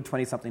bewildered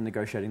 20-something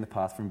negotiating the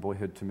path from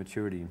boyhood to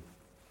maturity.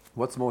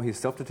 What's more, his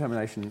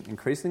self-determination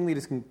increasingly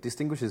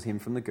distinguishes him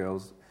from the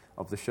girls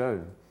of the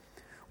show.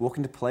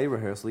 Walking to play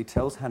rehearsal, he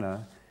tells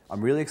Hannah,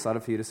 "I'm really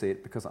excited for you to see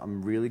it because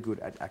I'm really good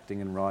at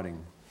acting and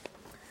writing."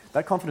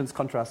 That confidence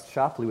contrasts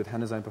sharply with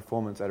Hannah's own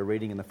performance at a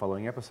reading in the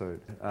following episode.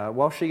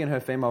 While she and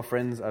her female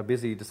friends are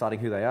busy deciding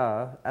who they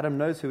are, Adam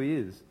knows who he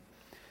is.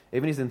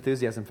 Even his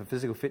enthusiasm for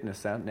physical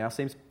fitness now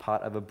seems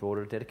part of a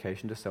broader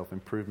dedication to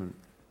self-improvement.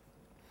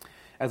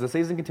 As the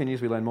season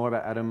continues, we learn more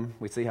about Adam.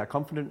 We see how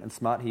confident and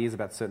smart he is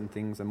about certain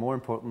things, and more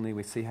importantly,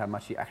 we see how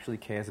much he actually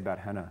cares about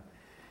Hannah.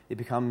 He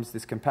becomes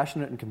this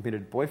compassionate and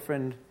committed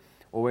boyfriend,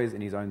 always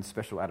in his own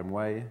special Adam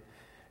way.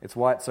 It's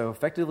why it's so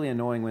effectively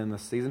annoying when in the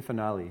season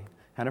finale,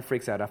 Hannah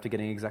freaks out after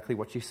getting exactly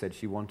what she said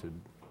she wanted.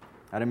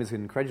 Adam is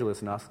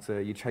incredulous and asks her,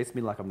 "You chased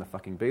me like I'm the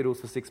fucking Beatles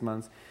for 6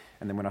 months,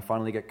 and then when I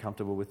finally get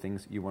comfortable with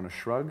things, you want to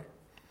shrug?"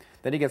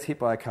 Then he gets hit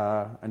by a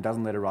car and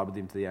doesn't let her ride with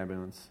him to the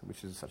ambulance,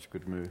 which is such a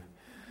good move.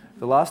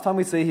 The last time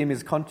we see him, he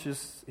is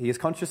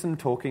conscious and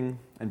talking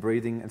and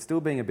breathing and still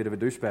being a bit of a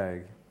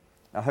douchebag.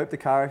 I hope the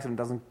car accident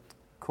doesn't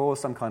cause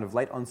some kind of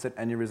late onset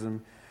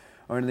aneurysm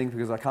or anything,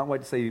 because I can't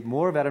wait to see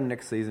more of Adam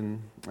next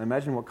season.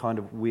 Imagine what kind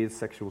of weird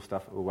sexual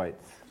stuff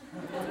awaits.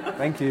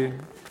 Thank you.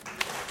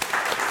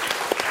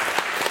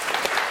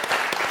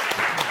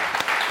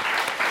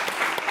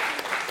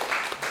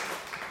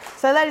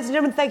 So, ladies and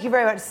gentlemen, thank you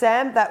very much,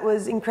 Sam. That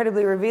was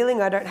incredibly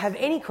revealing. I don't have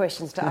any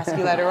questions to ask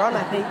you later on.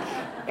 I think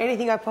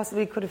anything I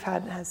possibly could have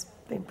had has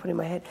been put in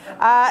my head.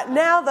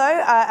 Now,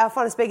 though, our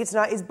final speaker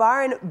tonight is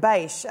Byron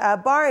Baish.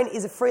 Byron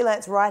is a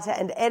freelance writer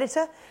and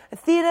editor, a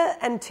theatre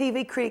and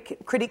TV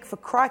critic for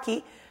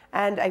Crikey,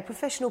 and a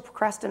professional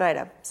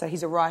procrastinator. So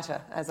he's a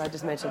writer, as I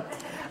just mentioned.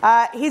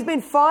 He's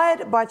been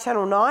fired by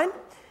Channel 9,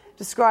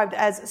 described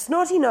as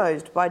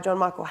snotty-nosed by John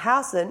Michael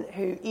Howson,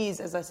 who is,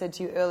 as I said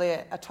to you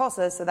earlier, a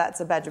tosser, so that's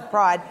a badge of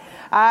pride.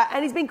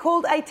 And he's been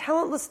called a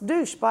talentless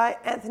douche by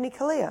Anthony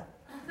Kalia.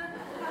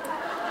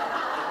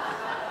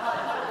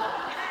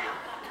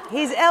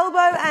 His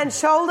elbow and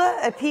shoulder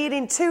appeared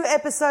in 2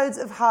 episodes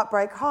of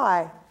Heartbreak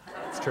High.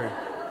 It's true.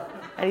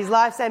 And his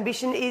life's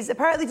ambition is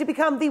apparently to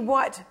become the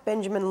white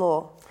Benjamin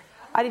Law.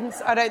 I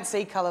don't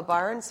see colour,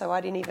 Byron, so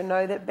I didn't even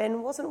know that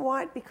Ben wasn't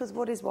white, because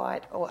what is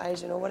white or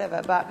Asian or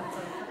whatever, but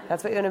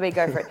that's what you're going to be.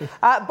 Go for it.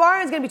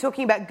 Byron's going to be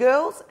talking about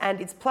Girls and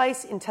its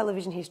place in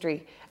television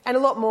history, and a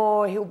lot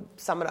more. He'll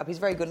sum it up. He's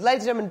very good.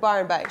 Ladies and gentlemen,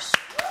 Byron Baish.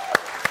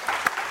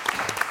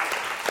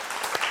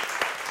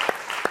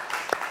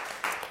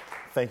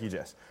 Thank you,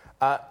 Jess.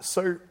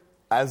 So,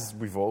 as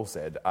we've all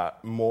said,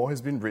 more has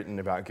been written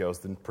about Girls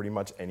than pretty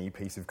much any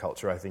piece of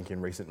culture, I think,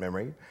 in recent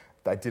memory.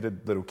 I did a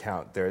little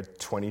count. There are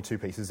 22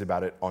 pieces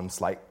about it on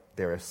Slate.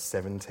 There are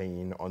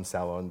 17 on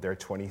Salon. There are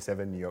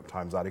 27 New York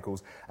Times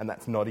articles. And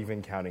that's not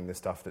even counting the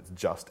stuff that's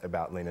just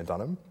about Lena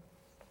Dunham.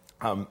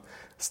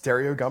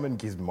 Stereogum and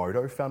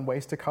Gizmodo found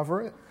ways to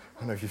cover it. I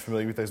don't know if you're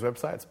familiar with those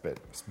websites, but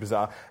it's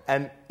bizarre.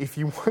 And if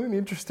you want an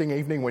interesting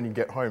evening when you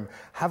get home,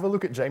 have a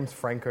look at James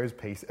Franco's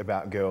piece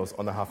about girls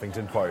on the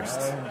Huffington Post.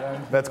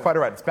 That's quite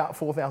all right. It's about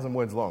 4,000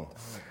 words long.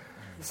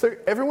 So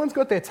everyone's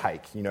got their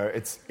take. You know,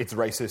 it's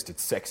racist,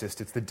 it's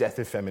sexist, it's the death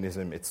of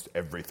feminism, it's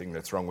everything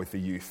that's wrong with the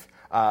youth.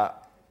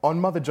 On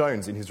Mother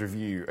Jones, in his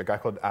review, a guy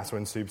called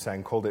Aswin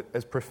Subsang called it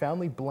as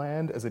profoundly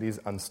bland as it is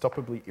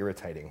unstoppably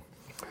irritating.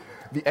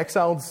 The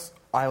Exiled's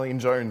Eileen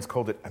Jones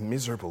called it a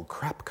miserable,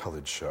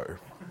 crap-coloured show.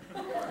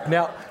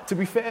 Now, to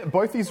be fair,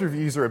 both these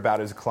reviews are about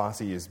as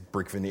classy as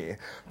brick veneer,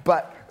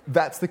 but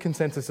that's the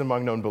consensus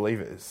among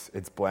non-believers.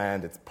 It's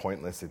bland, it's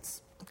pointless,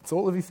 it's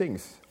all of these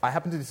things. I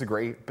happen to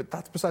disagree, but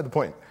that's beside the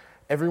point.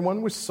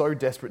 Everyone was so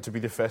desperate to be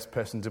the first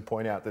person to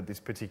point out that this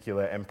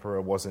particular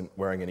emperor wasn't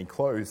wearing any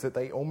clothes that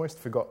they almost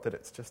forgot that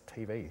it's just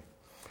TV.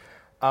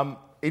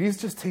 It is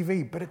just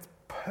TV, but it's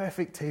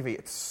perfect TV.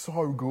 It's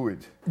so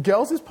good.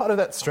 Girls is part of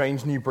that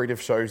strange new breed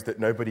of shows that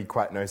nobody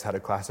quite knows how to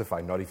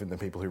classify, not even the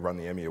people who run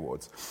the Emmy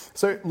Awards.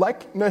 So,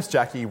 like Nurse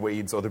Jackie,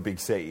 Weeds, or The Big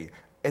C,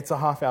 it's a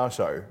half-hour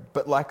show,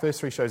 but like those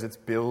three shows, it's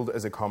billed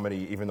as a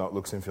comedy even though it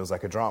looks and feels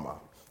like a drama.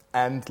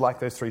 And like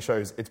those three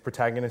shows, its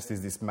protagonist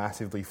is this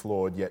massively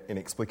flawed yet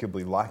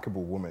inexplicably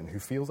likeable woman who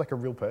feels like a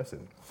real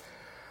person.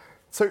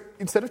 So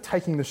instead of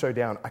taking the show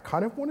down, I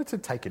kind of wanted to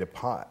take it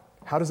apart.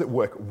 How does it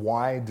work?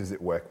 Why does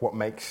it work? What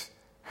makes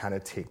Hannah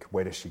tick?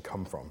 Where does she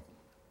come from?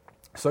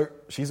 So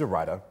she's a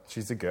writer,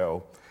 she's a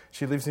girl,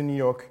 she lives in New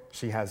York,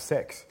 she has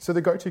sex. So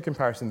the go-to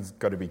comparison's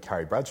got to be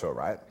Carrie Bradshaw,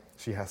 right?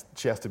 She has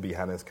to be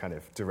Hannah's kind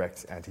of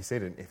direct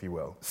antecedent, if you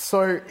will.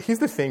 So here's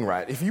the thing,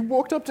 right? If you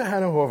walked up to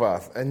Hannah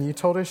Horvath and you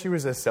told her she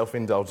was a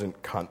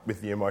self-indulgent cunt with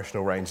the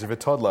emotional range of a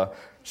toddler,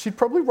 she'd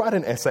probably write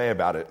an essay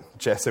about it.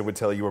 Jessa would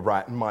tell you were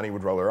right and Marnie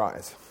would roll her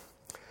eyes.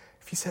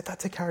 If you said that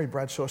to Carrie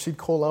Bradshaw, she'd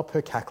call up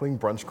her cackling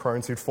brunch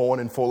crones who'd fawn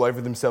and fall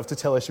over themselves to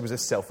tell her she was a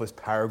selfless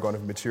paragon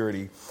of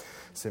maturity.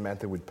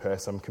 Samantha would purr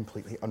some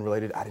completely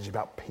unrelated adage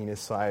about penis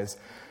size,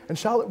 and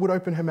Charlotte would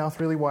open her mouth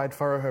really wide,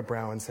 furrow her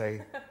brow and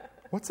say,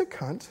 "What's a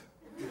cunt?"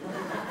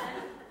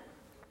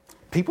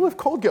 People have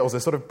called Girls a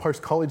sort of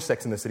post-college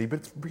Sex and the City, but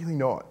it's really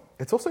not.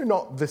 It's also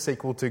not the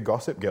sequel to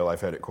Gossip Girl, I've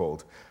heard it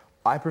called.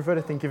 I prefer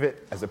to think of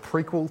it as a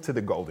prequel to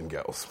The Golden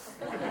Girls.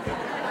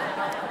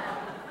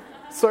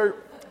 So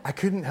I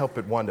couldn't help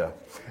but wonder,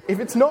 if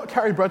it's not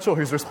Carrie Bradshaw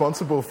who's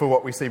responsible for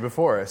what we see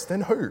before us,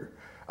 then who?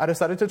 I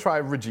decided to try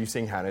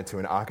reducing Hannah to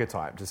an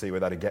archetype to see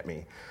where that'd get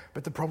me.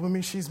 But the problem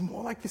is she's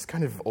more like this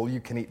kind of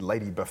all-you-can-eat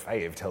lady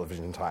buffet of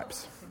television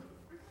types.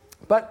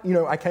 But, you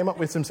know, I came up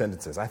with some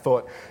sentences. I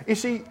thought, is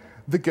she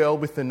the girl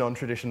with the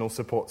non-traditional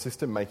support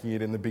system making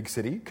it in the big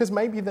city? Because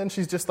maybe then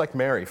she's just like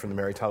Mary from the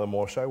Mary Tyler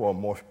Moore Show,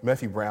 or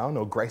Murphy Brown,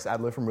 or Grace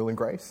Adler from Will and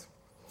Grace?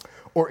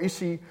 Or is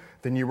she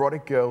the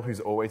neurotic girl who's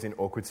always in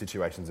awkward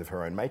situations of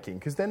her own making?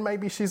 Because then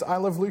maybe she's I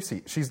Love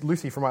Lucy. She's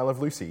Lucy from I Love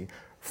Lucy,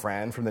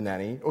 Fran from The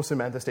Nanny, or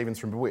Samantha Stevens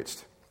from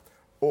Bewitched.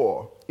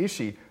 Or is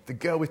she the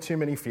girl with too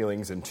many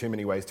feelings and too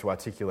many ways to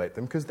articulate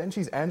them? Because then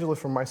she's Angela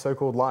from My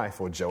So-Called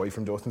Life, or Joey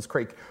from Dawson's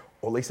Creek,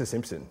 or Lisa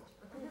Simpson.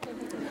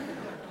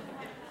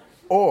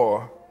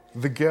 Or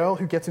the girl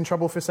who gets in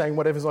trouble for saying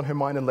whatever's on her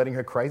mind and letting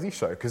her crazy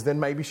show, because then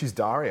maybe she's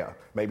Daria,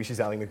 maybe she's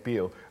Ally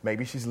McBeal,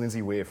 maybe she's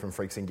Lindsay Weir from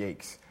Freaks and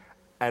Geeks.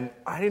 And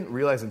I didn't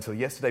realise until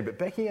yesterday, but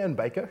Becky Ann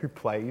Baker, who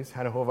plays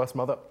Hannah Horvath's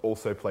mother,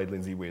 also played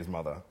Lindsay Weir's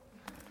mother.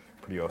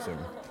 Pretty awesome.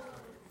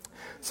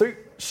 So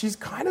she's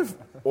kind of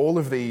all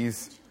of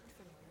these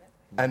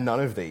and none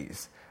of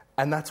these.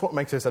 And that's what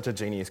makes her such a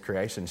genius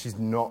creation. She's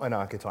not an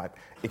archetype,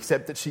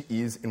 except that she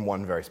is in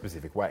one very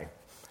specific way.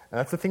 And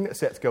that's the thing that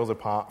sets Girls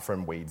apart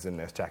from Weeds and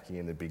Nurse Jackie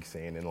and The Big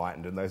C and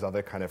Enlightened and those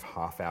other kind of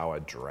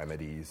half-hour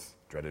dramedies,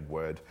 dreaded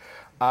word.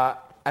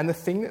 And the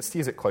thing that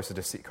steers it closer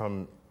to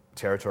sitcom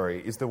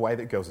territory is the way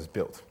that Girls is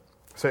built.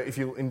 So if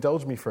you'll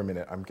indulge me for a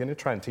minute, I'm going to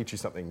try and teach you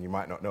something you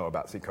might not know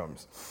about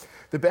sitcoms.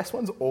 The best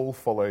ones all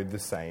followed the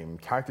same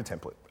character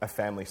template, a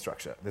family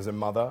structure. There's a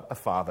mother, a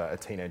father, a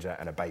teenager,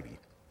 and a baby.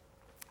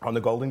 On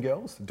The Golden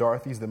Girls,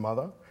 Dorothy's the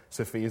mother,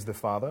 Sophia's the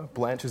father,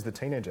 Blanche is the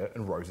teenager,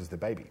 and Rose is the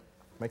baby.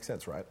 Makes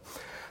sense, right?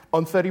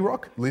 On 30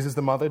 Rock, Liz is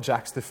the mother,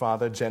 Jack's the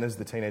father, Jenna's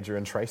the teenager,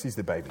 and Tracy's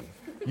the baby.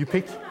 You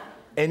pick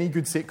any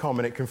good sitcom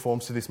and it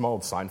conforms to this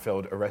mould.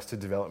 Seinfeld, Arrested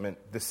Development,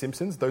 The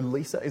Simpsons, though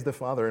Lisa is the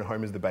father and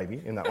Homer's the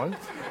baby in that one.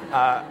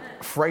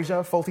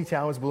 Frasier, Fawlty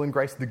Towers, Will and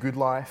Grace, The Good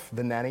Life,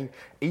 The Nanny,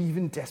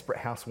 even Desperate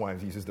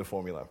Housewives uses the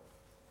formula.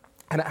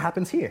 And it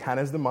happens here.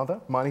 Hannah's the mother,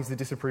 Marnie's the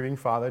disapproving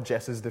father,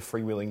 Jess is the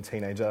freewheeling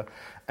teenager,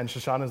 and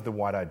Shoshana's the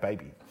wide-eyed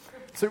baby.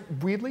 So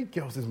weirdly,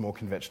 Girls is more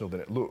conventional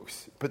than it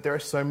looks, but there are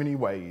so many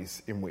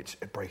ways in which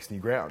it breaks new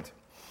ground.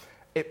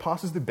 It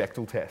passes the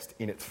Bechdel test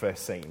in its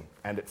first scene,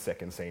 and its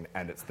second scene,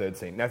 and its third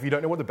scene. Now, if you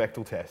don't know what the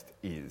Bechdel test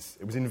is,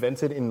 it was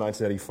invented in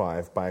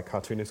 1985 by a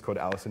cartoonist called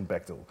Alison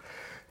Bechdel.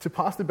 To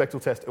pass the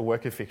Bechdel test, a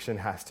work of fiction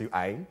has to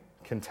A,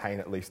 contain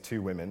at least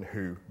two women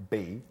who,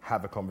 B,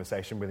 have a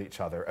conversation with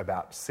each other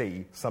about,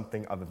 C,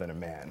 something other than a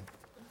man.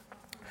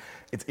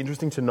 It's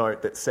interesting to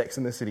note that Sex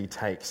and the City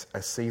takes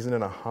a season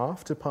and a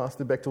half to pass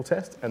the Bechdel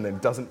test and then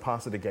doesn't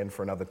pass it again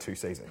for another 2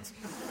 seasons.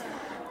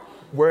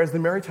 Whereas the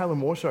Mary Tyler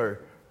Moore Show,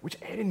 which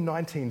aired in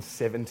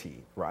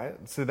 1970, right?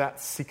 So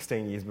that's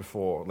 16 years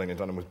before Lena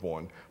Dunham was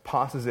born,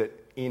 passes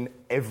it in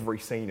every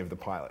scene of the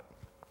pilot.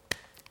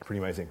 Pretty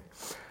amazing.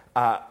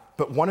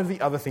 But one of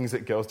the other things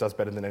that Girls does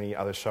better than any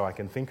other show I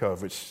can think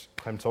of, which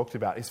Clem talked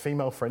about, is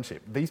female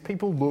friendship. These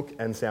people look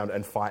and sound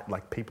and fight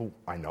like people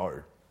I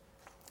know.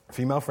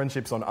 Female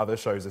friendships on other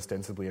shows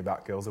ostensibly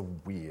about girls are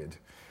weird.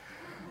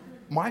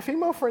 My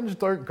female friends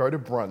don't go to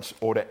brunch,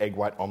 order egg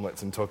white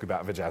omelettes and talk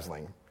about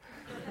vajazzling.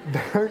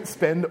 They don't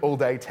spend all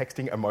day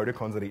texting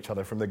emoticons at each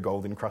other from the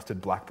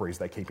gold-encrusted Blackberries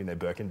they keep in their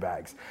Birkin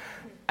bags.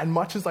 And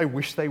much as I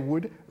wish they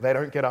would, they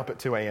don't get up at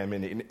 2 a.m.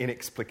 in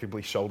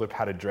inexplicably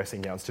shoulder-padded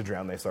dressing gowns to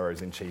drown their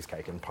sorrows in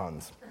cheesecake and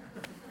puns.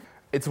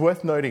 It's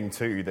worth noting,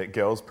 too, that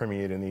Girls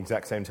premiered in the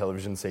exact same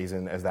television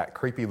season as that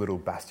creepy little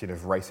bastion of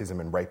racism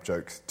and rape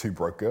jokes, Two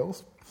Broke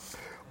Girls.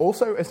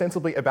 Also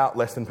ostensibly about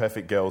less than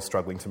perfect girls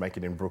struggling to make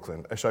it in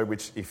Brooklyn, a show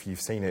which, if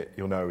you've seen it,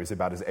 you'll know is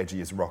about as edgy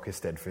as Rocker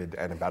Stedford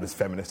and about as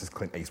feminist as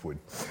Clint Eastwood.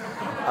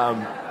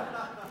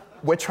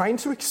 We're trained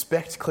to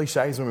expect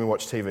cliches when we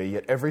watch TV,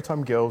 yet every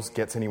time Girls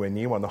gets anywhere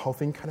near one, the whole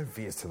thing kind of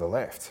veers to the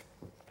left.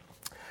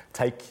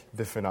 Take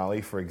the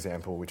finale, for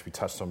example, which we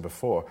touched on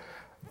before.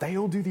 They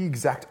all do the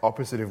exact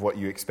opposite of what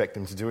you expect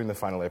them to do in the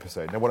final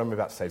episode. Now, what I'm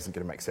about to say isn't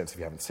going to make sense if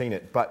you haven't seen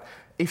it, but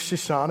if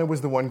Shoshana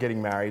was the one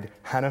getting married,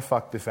 Hannah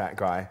fucked the fat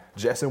guy,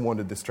 Jessa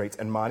wandered the streets,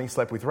 and Marnie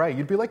slept with Ray,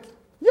 you'd be like,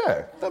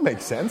 yeah, that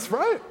makes sense,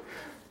 right?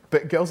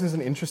 But Girls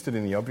isn't interested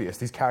in the obvious.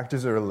 These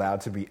characters are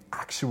allowed to be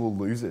actual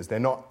losers. They're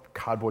not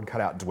cardboard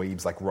cutout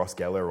dweebs like Ross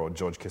Geller or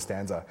George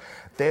Costanza.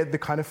 They're the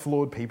kind of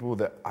flawed people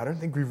that I don't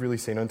think we've really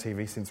seen on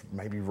TV since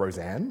maybe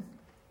Roseanne.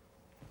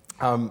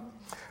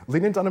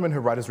 Lena Dunham and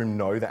her writer's room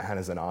know that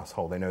Hannah's an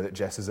asshole. They know that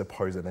Jess is a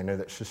poser. They know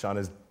that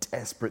Shoshana's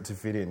desperate to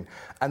fit in.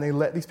 And they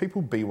let these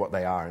people be what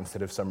they are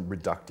instead of some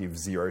reductive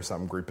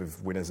zero-sum group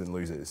of winners and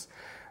losers.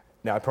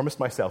 Now, I promised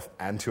myself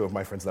and 2 of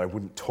my friends that I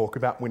wouldn't talk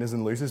about winners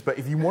and losers, but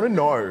if you want to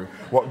know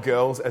what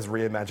Girls as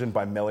reimagined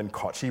by Melon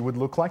Kochi would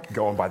look like,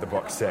 go and buy the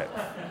box set.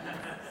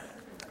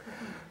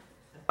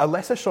 A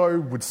lesser show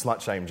would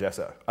slut-shame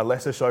Jessa. A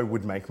lesser show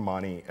would make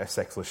Marnie a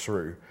sexless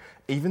shrew.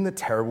 Even the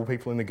terrible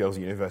people in the Girls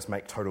universe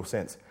make total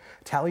sense.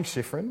 Tally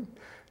Schifrin,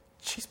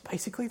 she's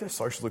basically the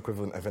social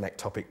equivalent of an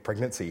ectopic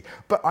pregnancy.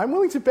 But I'm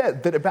willing to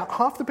bet that about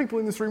half the people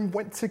in this room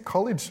went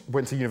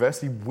to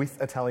university with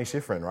a Tally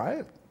Schifrin,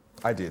 right?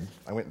 I did.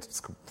 I went to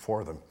school,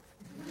 4 of them.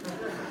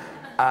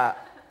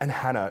 And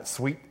Hannah,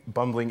 sweet,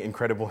 bumbling,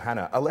 incredible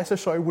Hannah. A lesser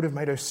show would have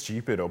made her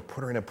stupid or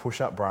put her in a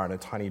push-up bra and a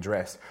tiny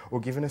dress or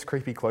given us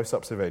creepy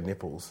close-ups of her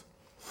nipples.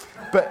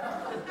 But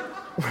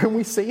when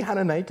we see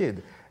Hannah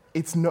naked,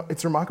 it's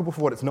remarkable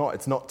for what it's not.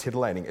 It's not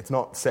titillating. It's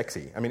not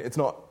sexy. I mean, it's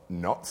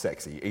not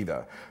sexy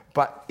either.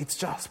 But it's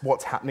just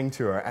what's happening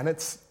to her. And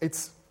it's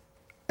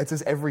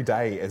as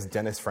everyday as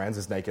Dennis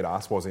Franz's naked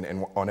ass was on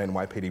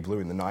NYPD Blue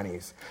in the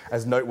 90s.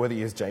 As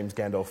noteworthy as James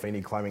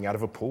Gandolfini climbing out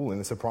of a pool in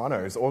The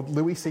Sopranos. Or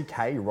Louis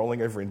C.K.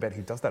 rolling over in bed.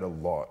 He does that a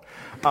lot.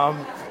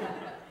 And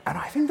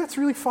I think that's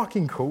really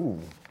fucking cool.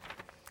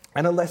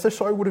 And a lesser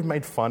show would have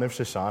made fun of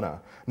Shoshana.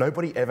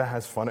 Nobody ever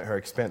has fun at her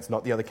expense.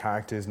 Not the other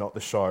characters, not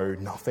the show,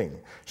 nothing.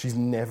 She's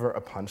never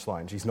a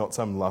punchline. She's not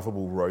some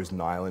lovable Rose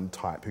Nyland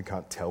type who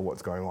can't tell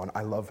what's going on.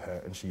 I love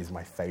her, and she is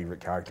my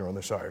favourite character on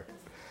the show.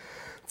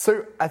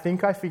 So I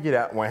think I figured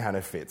out why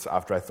Hannah fits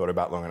after I thought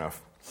about it long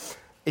enough.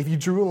 If you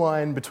drew a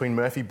line between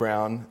Murphy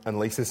Brown and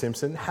Lisa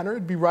Simpson, Hannah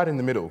would be right in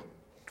the middle,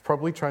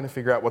 probably trying to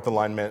figure out what the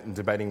line meant and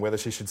debating whether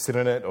she should sit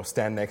on it or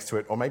stand next to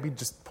it or maybe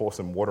just pour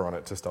some water on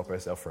it to stop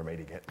herself from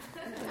eating it.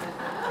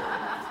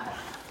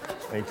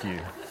 Thank you.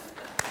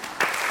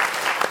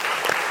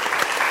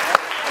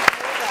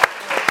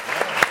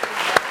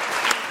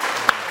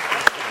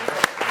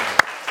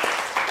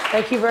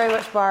 Thank you very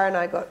much, Byron.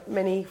 I got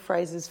many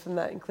phrases from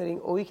that,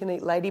 including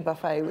all-you-can-eat lady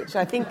buffet, which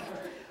I think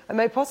I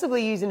may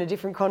possibly use in a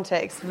different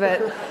context,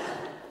 but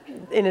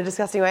in a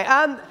disgusting way.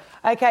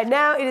 Okay,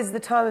 now it is the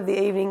time of the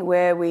evening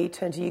where we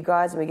turn to you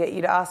guys and we get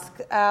you to ask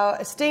our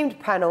esteemed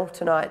panel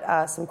tonight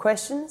some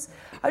questions.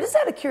 Just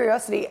out of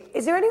curiosity,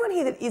 is there anyone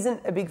here that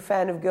isn't a big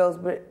fan of Girls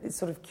but is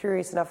sort of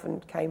curious enough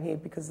and came here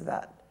because of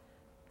that?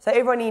 So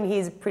everyone in here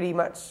is pretty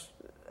much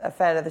a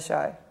fan of the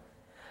show.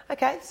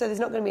 Okay, so there's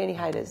not going to be any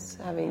haters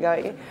having a go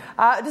at you.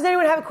 Does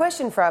anyone have a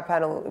question for our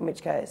panel, in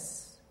which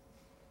case?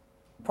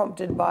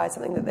 Prompted by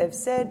something that they've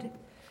said?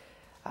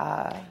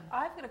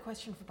 I've got a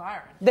question for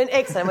Byron. Then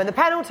excellent. When the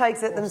panel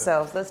takes it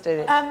themselves, let's do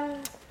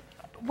this.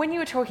 When you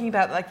were talking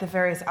about like the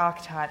various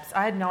archetypes,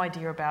 I had no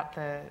idea about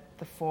the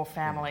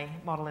 4-family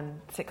model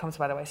in sitcoms,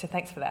 by the way, so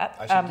thanks for that.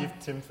 I should give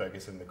Tim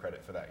Ferguson the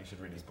credit for that. You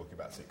should read his book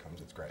about sitcoms.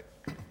 It's great.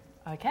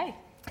 Okay,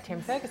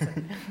 Tim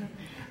Ferguson.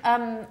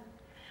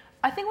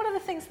 I think one of the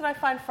things that I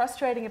find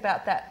frustrating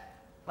about that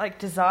like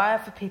desire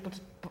for people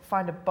to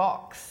find a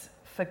box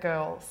for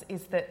girls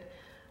is that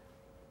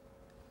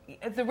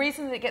the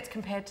reason that it gets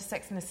compared to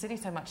Sex and the City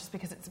so much is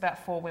because it's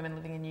about 4 women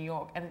living in New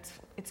York, and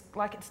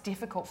it's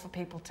difficult for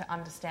people to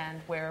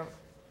understand where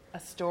a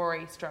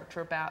story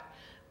structure about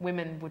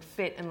women would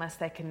fit unless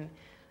they can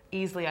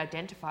easily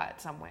identify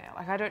it somewhere.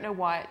 Like, I don't know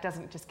why it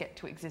doesn't just get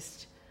to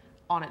exist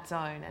on its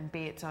own and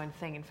be its own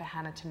thing, and for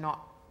Hannah to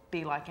not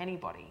be like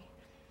anybody.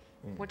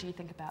 What do you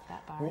think about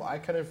that, Byron?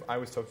 Well, I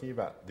was talking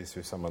about this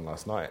with someone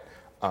last night,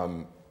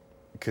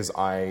 because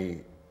I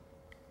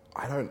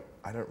don't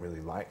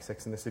really like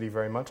Sex and the City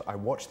very much. I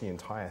watched the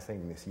entire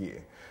thing this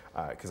year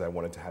because I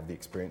wanted to have the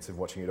experience of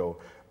watching it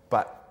all.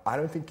 But I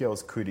don't think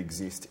Girls could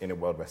exist in a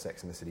world where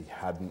Sex and the City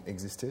hadn't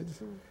existed.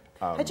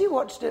 Had you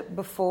watched it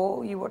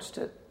before you watched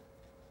it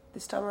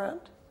this time around?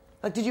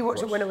 Like, did you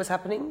watch it when it was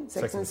happening,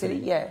 Sex and the City?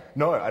 Yeah.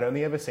 No, I'd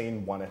only ever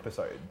seen one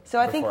episode. So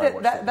I think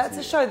that's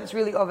a show that's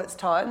really of its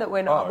time, that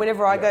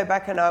whenever I go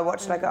back and I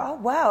watch it, I go, oh,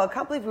 wow, I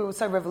can't believe we were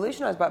so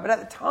revolutionised by it. But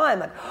at the time,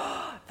 like,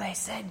 they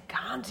said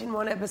cunt in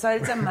one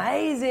episode. It's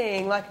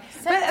amazing. Like,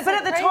 but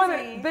at the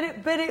time,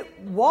 but it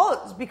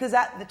was, because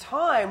at the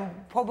time,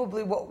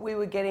 probably what we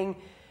were getting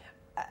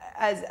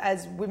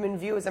as women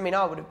viewers, I mean,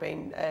 I would have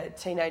been a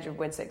teenager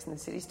when Sex and the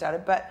City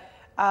started, but,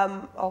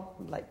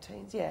 late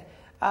teens, yeah.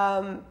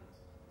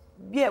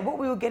 What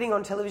we were getting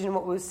on television,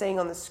 what we were seeing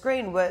on the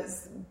screen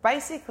was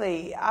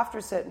basically, after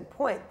a certain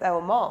point, they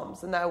were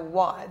moms and they were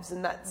wives,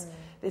 and that's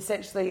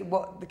essentially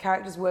what the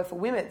characters were for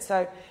women.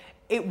 So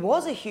it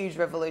was a huge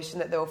revolution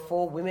that there were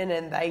 4 women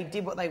and they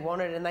did what they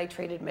wanted and they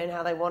treated men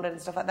how they wanted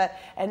and stuff like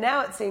that. And now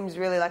it seems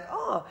really like,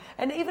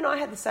 and even I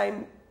had the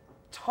same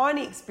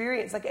tiny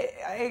experience. Like,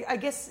 I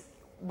guess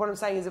what I'm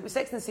saying is that with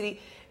Sex and the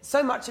City,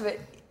 so much of it,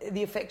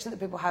 the affection that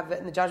people have of it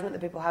and the judgment that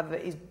people have of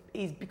it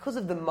is because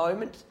of the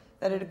moment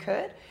that it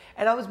occurred.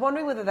 And I was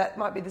wondering whether that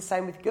might be the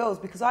same with Girls,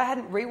 because I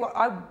hadn't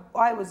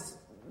I was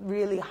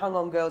really hung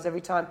on Girls every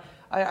time.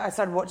 I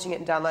started watching it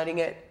and downloading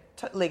it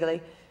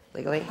legally,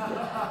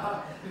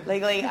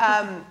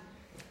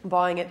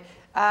 buying it,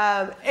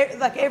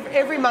 like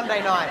every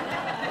Monday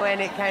night when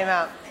it came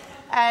out.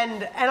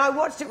 And I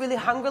watched it really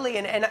hungrily,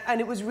 and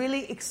it was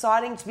really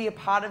exciting to be a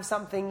part of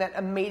something that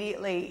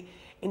immediately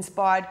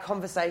inspired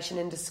conversation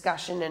and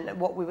discussion, and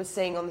what we were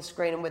seeing on the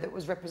screen and whether it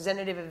was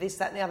representative of this,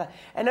 that and the other.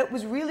 And it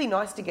was really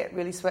nice to get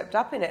really swept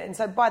up in it. And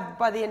so by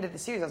the end of the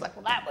series, I was like,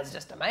 well, that was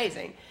just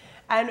amazing.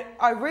 And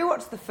I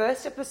rewatched the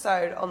first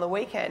episode on the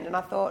weekend, and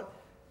I thought,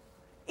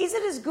 is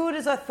it as good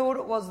as I thought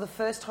it was the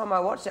first time I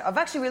watched it? I've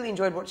actually really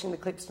enjoyed watching the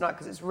clips tonight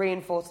because it's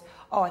reinforced,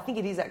 I think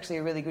it is actually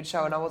a really good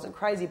show and I wasn't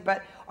crazy.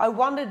 But I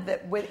wondered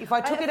that if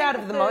I took it out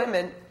of the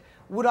moment,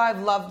 would I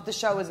have loved the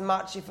show as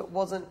much if it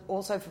wasn't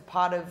also for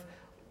part of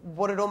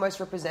what it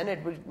almost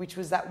represented, which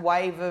was that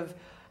wave of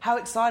how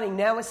exciting.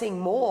 Now we're seeing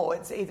more.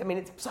 It's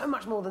so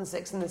much more than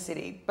Sex and the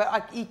City.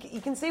 But you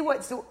can see why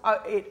it's still...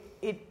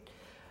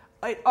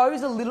 It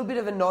owes a little bit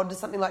of a nod to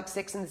something like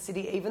Sex and the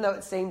City, even though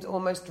it seems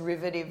almost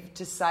derivative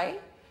to say.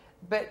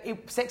 But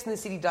Sex and the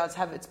City does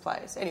have its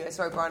place. Anyway,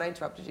 sorry, Brian, I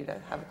interrupted you to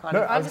have a kind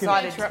of... I'm just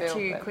going to interrupt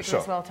spiel, you quickly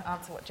as well to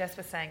answer what Jess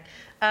was saying.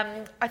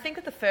 I think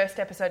that the first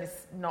episode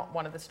is not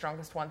one of the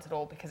strongest ones at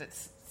all because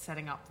it's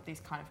setting up these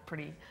kind of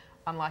pretty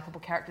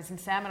unlikable characters. And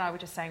Sam and I were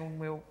just saying when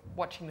we were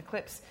watching the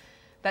clips,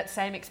 that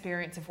same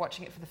experience of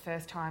watching it for the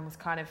first time was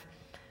kind of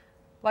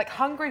like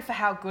hungry for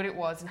how good it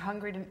was and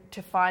hungry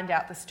to find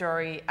out the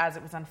story as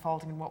it was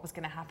unfolding and what was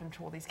going to happen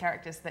to all these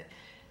characters, that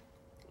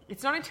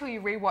it's not until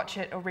you rewatch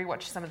it or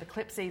rewatch some of the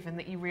clips even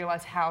that you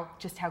realise how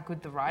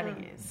good the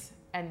writing is.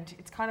 And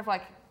it's kind of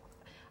like,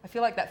 I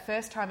feel like that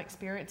first time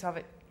experience of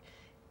it,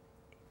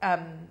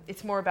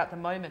 it's more about the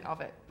moment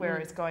of it,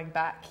 whereas going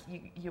back,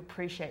 you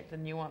appreciate the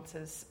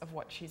nuances of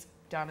what she's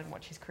done and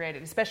what she's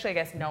created, especially, I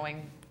guess,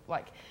 knowing,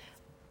 like,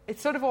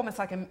 it's sort of almost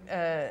like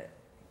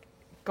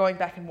going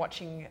back and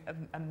watching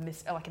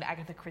like an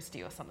Agatha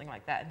Christie or something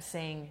like that and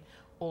seeing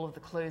all of the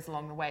clues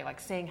along the way, like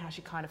seeing how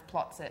she kind of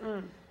plots it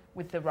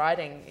with the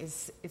writing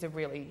is a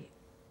really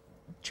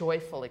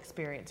joyful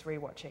experience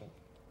rewatching.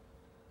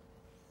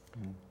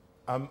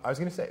 I was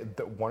going to say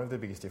that one of the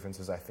biggest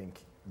differences I think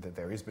that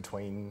there is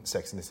between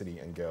Sex and the City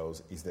and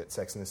Girls is that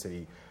Sex and the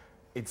City,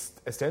 it's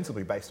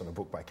ostensibly based on a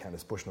book by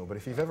Candace Bushnell, but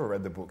if you've ever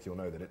read the book, you'll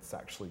know that it's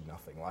actually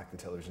nothing like the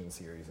television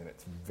series and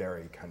it's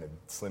very kind of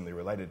slimly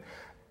related.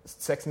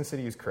 Sex and the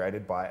City was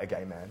created by a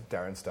gay man,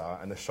 Darren Star,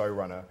 and the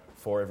showrunner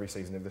for every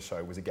season of the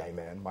show was a gay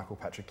man, Michael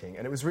Patrick King,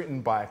 and it was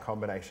written by a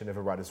combination of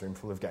a writer's room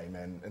full of gay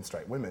men and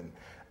straight women.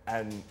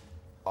 And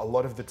a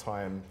lot of the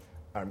time,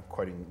 I'm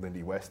quoting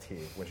Lindy West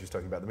here when she's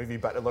talking about the movie,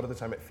 but a lot of the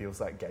time it feels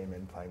like gay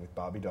men playing with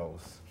Barbie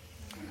dolls.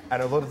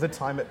 And a lot of the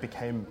time it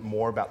became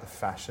more about the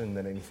fashion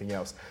than anything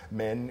else.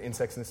 Men in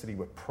Sex and the City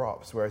were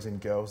props, whereas in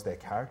Girls, they're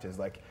characters.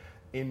 Like,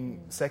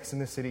 in Sex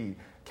and the City,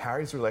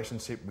 Carrie's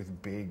relationship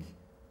with Big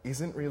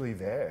isn't really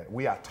there.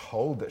 We are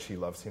told that she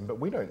loves him,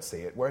 but we don't see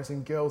it. Whereas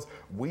in Girls,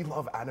 we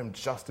love Adam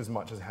just as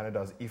much as Hannah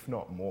does, if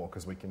not more,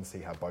 because we can see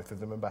how both of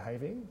them are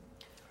behaving.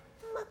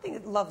 I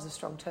think love's a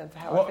strong term for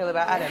how I feel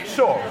about Adam.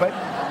 Sure,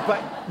 but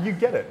you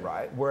get it,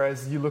 right?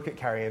 Whereas you look at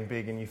Carrie and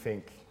Big and you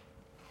think,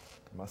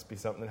 must be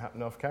something that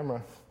happened off camera.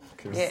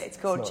 Yeah, it's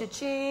called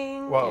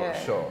cha-ching. Well,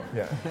 yeah. Sure,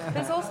 yeah.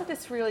 There's also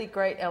this really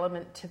great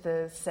element to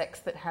the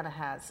sex that Hannah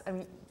has. I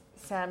mean,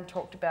 Sam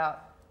talked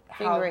about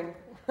how... Fingering.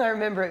 I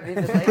remember it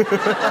vividly.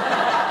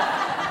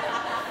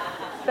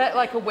 That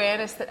like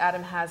awareness that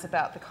Adam has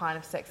about the kind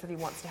of sex that he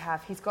wants to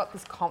have. He's got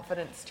this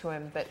confidence to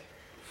him that,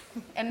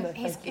 and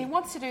he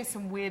wants to do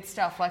some weird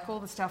stuff, like all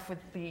the stuff with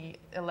the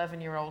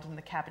 11-year-old and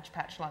the Cabbage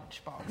Patch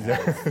lunchbox.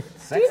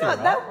 Do you know,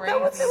 there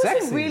was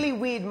some really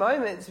weird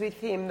moments with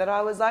him that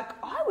I was like,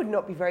 I would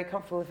not be very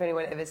comfortable if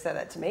anyone ever said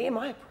that to me. Am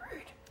I a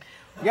prude?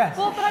 Yes.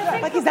 Well, but I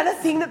think Like, is that a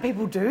thing that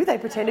people do? They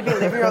pretend to be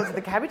 11-year-olds with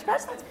the Cabbage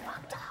Patch? That's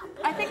fucked up.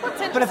 I think what's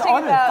interesting But it's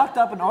honest, about fucked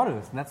up and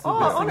honest. And that's the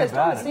best Honest, thing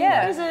about honesty. it.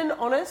 Yeah. Isn't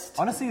honest.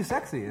 Honesty is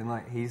sexy, and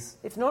like he's.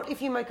 It's not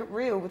if you make it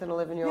real with an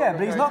 11-year-old. Yeah,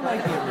 but he's not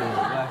making it real.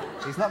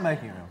 Like, he's not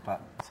making it real.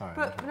 But sorry.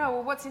 But no,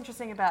 well, what's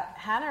interesting about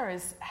Hannah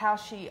is how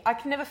I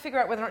can never figure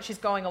out whether or not she's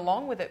going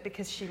along with it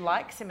because she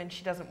likes him and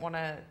she doesn't want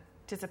to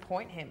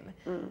disappoint him.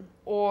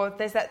 Or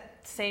there's that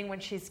scene when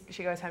she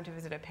goes home to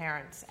visit her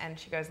parents and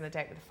she goes on a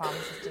date with the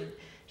pharmacist and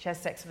she has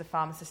sex with the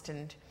pharmacist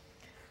and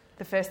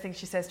the first thing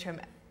she says to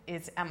him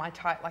is, "Am I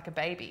tight like a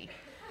baby?"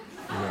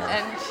 Yeah.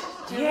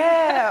 And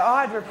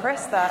I'd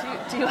repress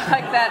that. do you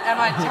like that? Am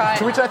I tight?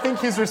 To which I think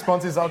his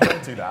response is, "Oh,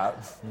 don't do that."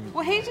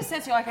 Well, he just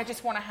says, "I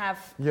just want to have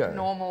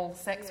normal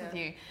sex with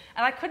you,"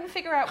 and I couldn't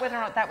figure out whether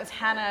or not that was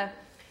Hannah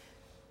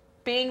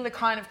being the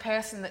kind of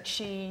person that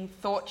she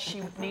thought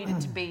she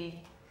needed to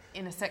be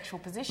in a sexual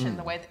position,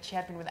 the way that she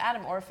had been with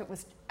Adam, or if it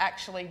was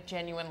actually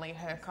genuinely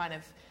her kind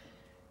of,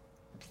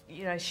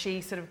 she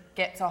sort of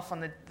gets off on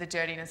the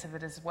dirtiness of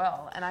it as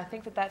well. And I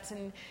think that that's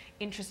an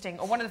interesting,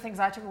 or one of the things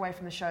I took away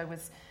from the show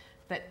was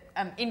that,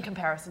 in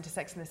comparison to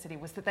Sex and the City,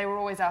 was that they were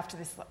always after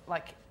this,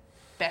 like,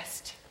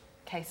 best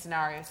case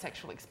scenario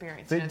sexual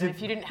experience. That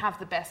if you didn't have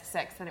the best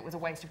sex, then it was a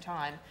waste of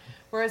time.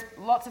 Whereas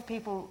lots of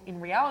people in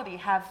reality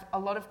have a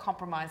lot of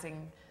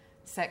compromising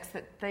sex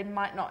that they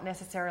might not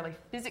necessarily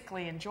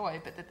physically enjoy,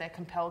 but that they're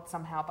compelled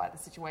somehow by the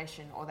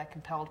situation or they're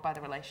compelled by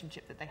the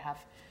relationship that they have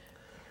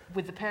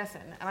with the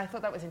person. And I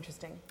thought that was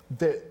interesting.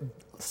 The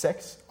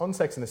Sex in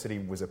the City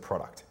was a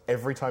product.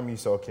 Every time you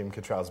saw Kim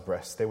Cattrall's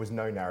breasts, there was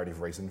no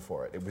narrative reason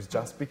for it. It was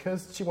just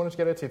because she wanted to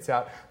get her tits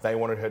out, they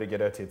wanted her to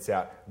get her tits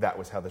out. That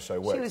was how the show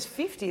worked. She was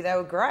 50, they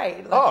were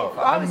great. Like, if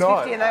I was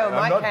 50 and they were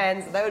my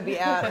cans, they would be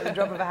out at the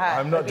drop of a hat.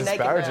 I'm not They'd be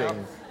naked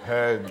disparaging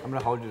her. I'm going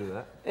to hold you to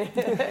that.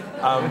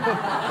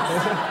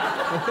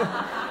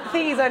 The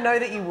thing is, I know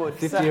that you would.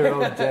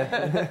 50-year-old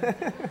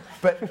Jeff.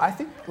 But I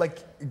think,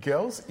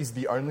 Girls is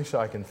the only show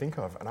I can think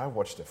of, and I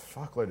watched a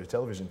fuckload of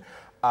television,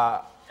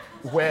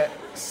 where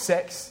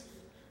sex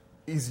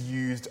is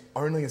used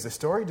only as a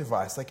story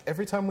device. Like,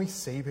 every time we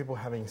see people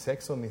having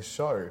sex on this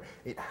show,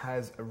 it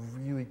has a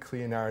really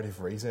clear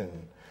narrative reason.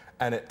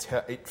 And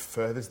it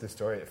furthers the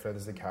story, it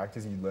furthers the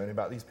characters, you learn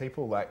about these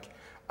people.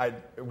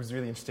 It was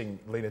really interesting,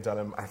 Lena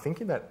Dunham, I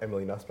think in that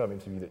Emily Nussbaum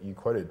interview that you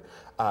quoted,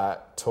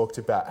 talked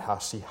about how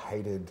she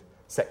hated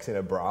sex in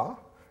a bra.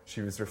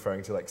 She was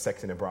referring to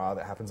sex in a bra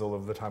that happens all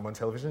of the time on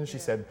television. And she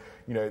said,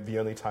 the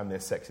only time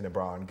there's sex in a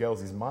bra on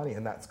girls is Marnie,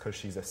 and that's because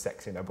she's a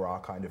sex in a bra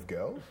kind of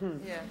girl.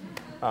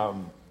 Yeah.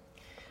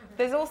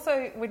 There's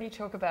also, when you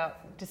talk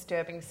about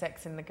disturbing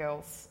sex in the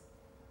girls'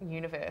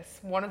 universe,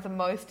 one of the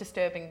most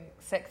disturbing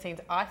sex scenes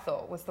I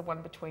thought was the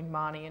one between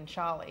Marnie and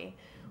Charlie,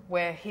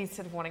 where he's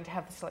sort of wanting to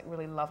have this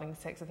really loving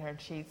sex with her, and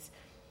she's,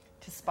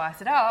 to spice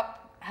it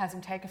up, has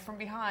him take her from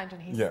behind,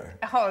 and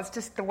it's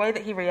just the way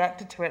that he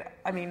reacted to it.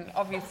 I mean,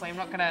 obviously I'm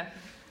not going to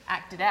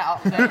act it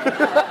out, but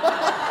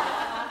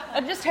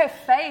and just her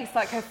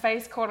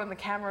face caught on the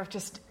camera of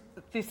just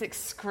this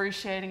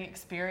excruciating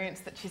experience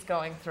that she's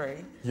going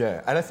through.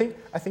 Yeah, and I think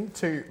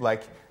too,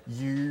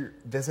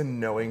 there's a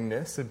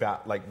knowingness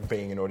about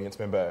being an audience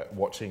member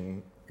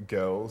watching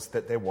Girls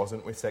that there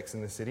wasn't with Sex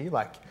and the City.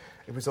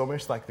 It was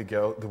almost like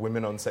the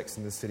women on Sex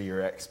and the City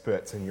are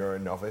experts and you're a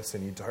novice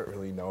and you don't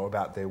really know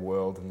about their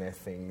world and their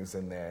things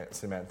and their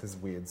Samantha's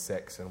weird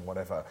sex and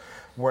whatever.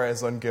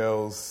 Whereas on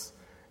Girls,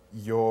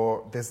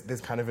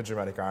 there's kind of a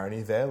dramatic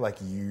irony there.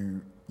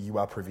 You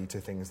are privy to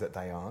things that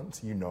they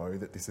aren't. You know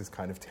that this is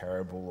kind of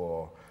terrible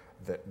or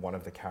that one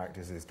of the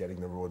characters is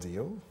getting the raw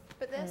deal.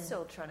 But they're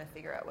still trying to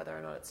figure out whether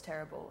or not it's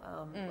terrible.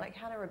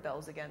 Hannah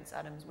rebels against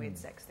Adam's weird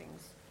sex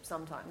things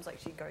sometimes.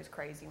 She goes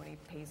crazy when he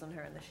pees on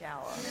her in the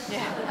shower.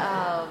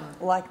 Yeah.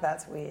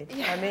 That's weird.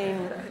 Yeah. I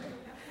mean...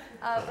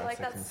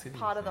 that's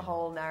part of the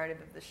whole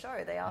narrative of the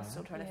show. They are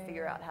still trying to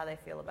figure out how they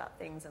feel about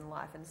things, and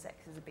life and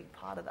sex is a big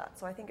part of that.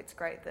 So I think it's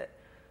great that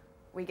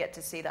we get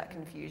to see that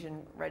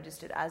confusion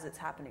registered as it's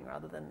happening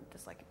rather than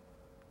just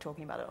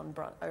talking about it on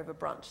over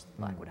brunch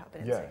would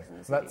happen in Sex and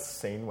the City. That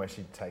scene where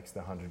she takes the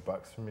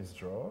 $100 from his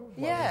drawer.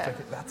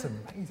 That's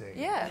amazing.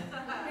 Yeah,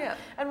 yeah.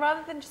 And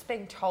rather than just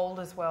being told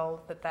as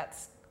well that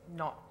that's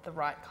not the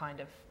right kind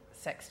of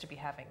sex to be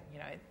having,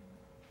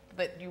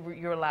 that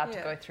you're allowed to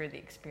go through the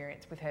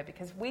experience with her,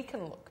 because we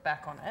can look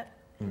back on it,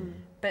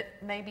 but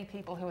maybe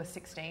people who are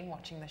 16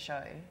 watching the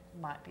show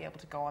might be able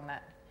to go on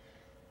that.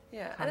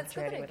 Yeah, and it's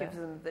good that it gives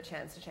them the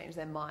chance to change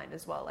their mind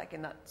as well.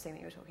 In that scene that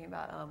you were talking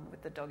about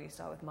with the doggy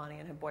style with Marnie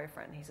and her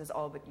boyfriend, he says,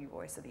 "Oh, but you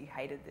always said that you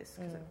hated this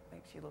because it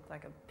makes you look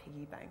like a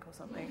piggy bank or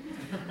something."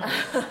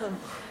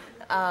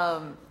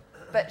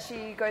 But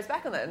she goes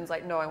back on that and is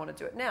like, no, I want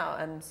to do it now.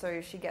 And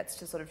so she gets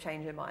to sort of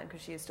change her mind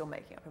because she is still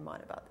making up her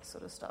mind about this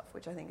sort of stuff,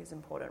 which I think is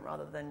important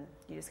rather than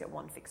you just get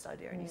one fixed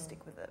idea and you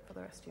stick with it for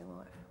the rest of your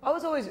life. I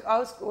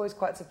was always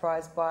quite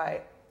surprised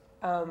by.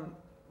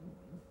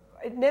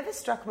 It never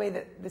struck me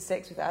that the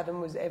sex with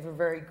Adam was ever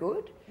very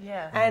good.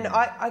 Yeah. And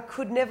I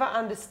could never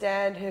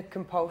understand her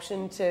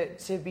compulsion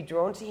to be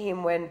drawn to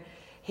him when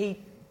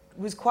he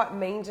was quite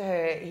mean to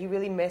her. He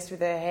really messed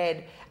with her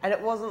head. And it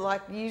wasn't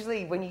like,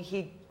 usually when you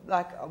hear,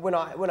 like when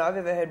I've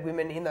ever heard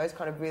women in those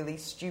kind of really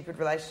stupid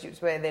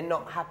relationships where they're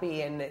not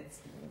happy and it's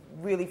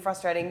really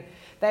frustrating,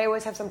 they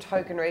always have some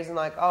token reason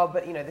like, oh,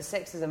 but you know, the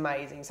sex is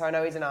amazing, so I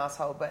know he's an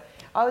asshole. But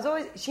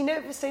she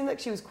never seemed like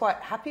she was quite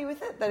happy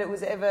with it, that it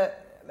was ever...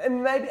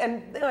 And maybe,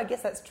 and then I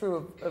guess that's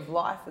true of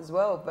life as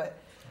well. But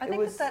I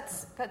think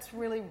that's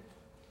really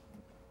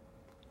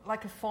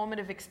like a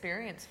formative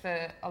experience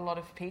for a lot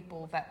of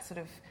people. That sort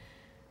of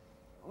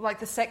like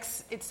the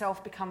sex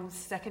itself becomes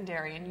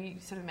secondary, and you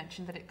sort of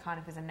mentioned that it kind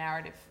of is a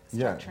narrative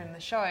structure in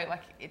the show.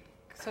 Like it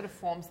sort of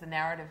forms the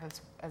narrative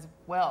as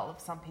well of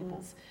some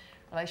people's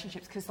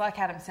relationships. Because like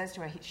Adam says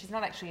to her, she's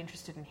not actually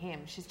interested in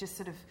him.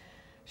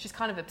 She's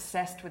kind of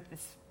obsessed with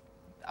this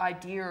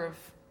idea of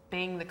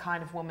being the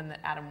kind of woman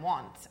that Adam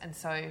wants, and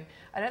so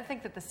I don't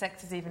think that the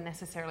sex is even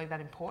necessarily that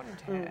important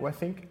to her. Well,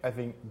 I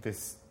think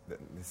this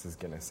is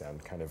going to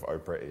sound kind of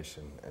Oprah-ish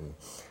and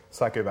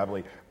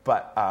psychobabbly,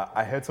 but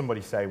I heard somebody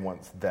say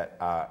once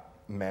that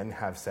men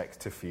have sex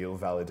to feel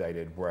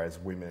validated, whereas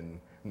women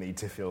need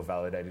to feel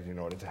validated in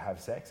order to have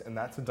sex, and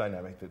that's a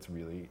dynamic that's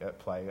really at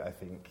play, I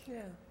think,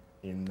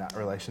 in that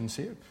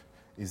relationship,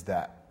 is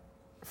that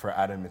for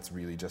Adam, it's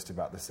really just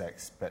about the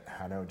sex, but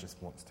Hannah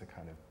just wants to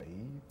kind of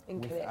be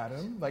with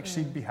Adam. Like,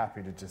 she'd be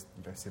happy to just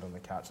go sit on the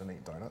couch and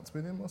eat donuts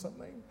with him or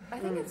something. I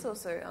think it's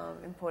also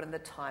important the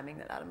timing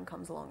that Adam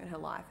comes along in her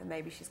life, and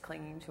maybe she's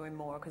clinging to him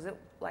more because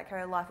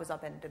her life was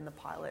upended in the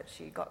pilot.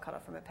 She got cut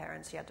off from her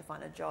parents. She had to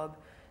find a job.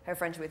 Her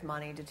friendship with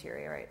money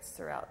deteriorates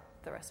throughout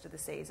the rest of the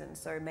season.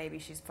 So maybe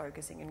she's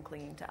focusing and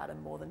clinging to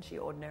Adam more than she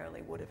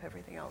ordinarily would if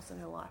everything else in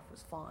her life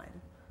was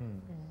fine.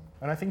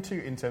 And I think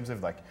too, in terms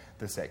of like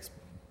the sex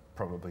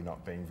probably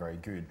not being very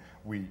good,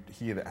 we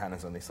hear that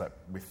Hannah's only slept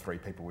with 3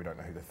 people, we don't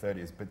know who the third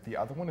is, but the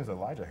other one is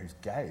Elijah, who's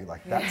gay.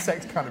 Like, that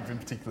sex can't have been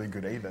particularly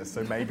good either,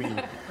 so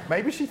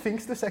maybe she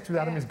thinks the sex with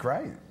Adam is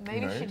great.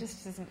 Maybe she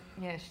just doesn't,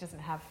 she doesn't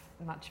have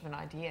much of an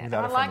idea. And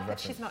I like that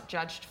she's not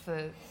judged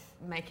for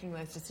making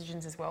those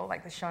decisions as well.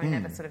 Like, the show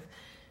never sort of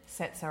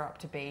sets her up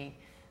to be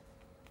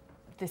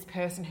this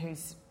person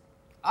who's...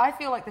 I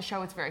feel like the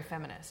show is very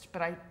feminist,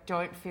 but I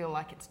don't feel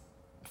like it's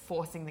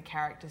forcing the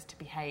characters to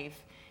behave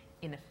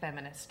in a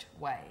feminist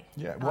way.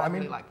 Yeah, well, I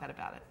really like that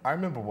about it. I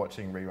remember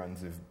watching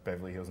reruns of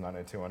Beverly Hills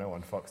 90210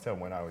 on Foxtel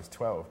when I was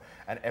 12,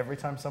 and every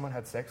time someone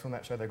had sex on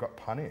that show, they got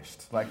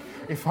punished. Like,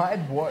 if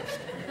I'd been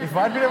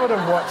able to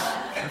watch...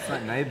 That's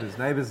like Neighbours.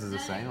 Neighbours is the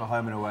same, or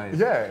Home and Away.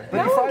 Yeah.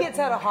 But no one gets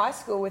out of high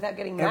school without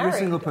getting married. Every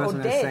single person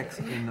or who has dead. sex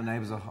in the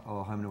Neighbours or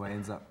Home and Away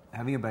ends up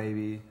having a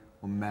baby,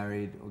 or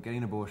married, or getting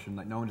an abortion.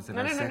 Like, no one just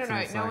ever has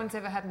sex. No one's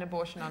ever had an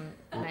abortion on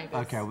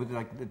Neighbours. Okay, well,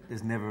 like,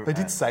 there's never They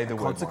did say the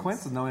word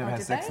consequence. No one ever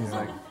has sex. And it's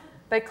like...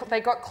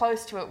 They got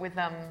close to it with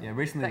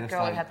recently that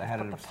girl who had they had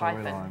a the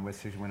python. storyline where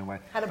Sushi went away.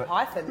 Had a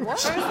python.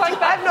 What? It was like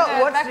that. I've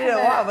not watched it in a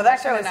while, but that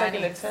show was back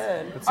in taking the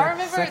a turn. I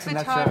remember at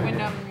the time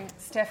when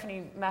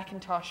Stephanie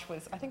McIntosh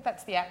was... I think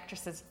that's the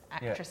actress's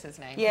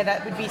name. Yeah,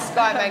 that would be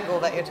Sky Mangle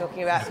that you're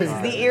talking about. This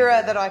is the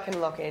era that I can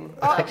lock in.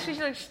 Oh,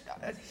 actually,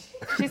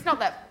 she's not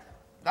that...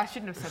 I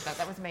shouldn't have said that.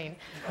 That was mean.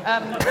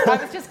 I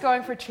was just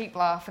going for a cheap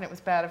laugh, and it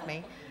was bad of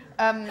me.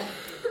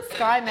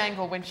 Sky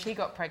Mangle, when she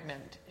got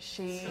pregnant,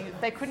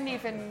 they couldn't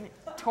even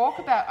talk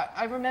about...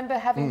 I remember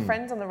having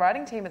friends on the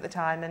writing team at the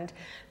time, and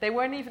they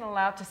weren't even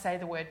allowed to say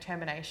the word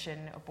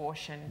termination,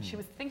 abortion. She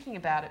was thinking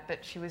about it,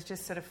 but she was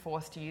just sort of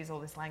forced to use all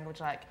this language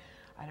like,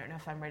 I don't know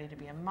if I'm ready to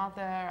be a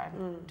mother, I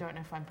don't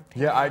know if I'm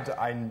prepared. Yeah,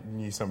 I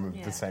knew some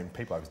of the same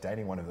people. I was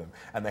dating one of them,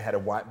 and they had a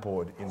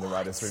whiteboard in the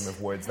writer's room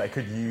of words they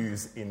could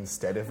use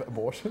instead of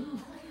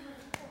abortion.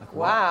 Like,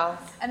 wow.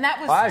 And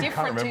that was I different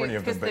can't remember too, any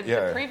of because them,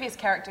 the previous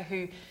character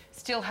who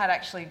still had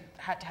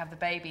to have the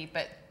baby,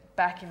 but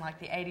back in like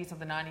the 80s or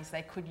the 90s,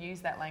 they could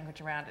use that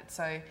language around it.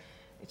 So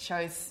it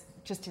shows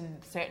just in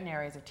certain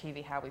areas of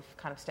TV how we've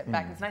kind of stepped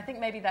backwards. And I think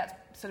maybe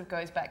that sort of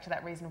goes back to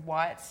that reason of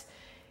why it's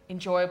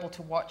enjoyable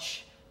to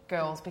watch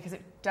Girls, because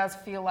it does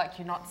feel like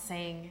you're not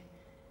seeing...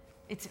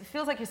 It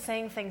feels like you're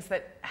seeing things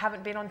that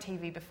haven't been on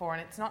TV before,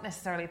 and it's not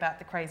necessarily about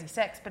the crazy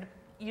sex, but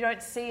you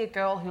don't see a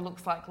girl who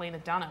looks like Lena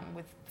Dunham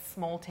with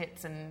small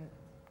tits and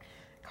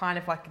kind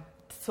of like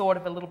sort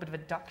of a little bit of a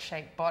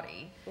duck-shaped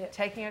body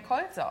taking her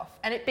clothes off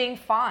and it being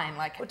fine.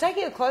 Like, well,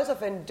 taking her clothes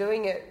off and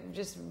doing it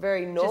just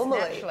very normally.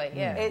 Just naturally,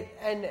 yeah.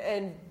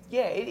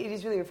 It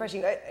is really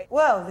refreshing.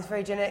 Well, this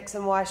very Gen X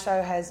and Y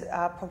show has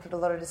prompted a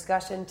lot of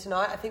discussion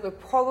tonight. I think we're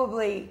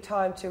probably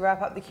time to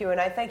wrap up the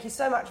Q&A. Thank you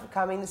so much for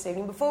coming this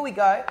evening. Before we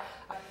go,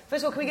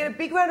 first of all, can we get a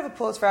big round of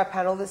applause for our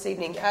panel this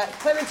evening?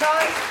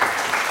 Clementine,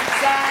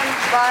 Sam,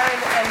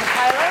 Byron and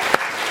Michaela.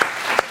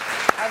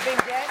 I've been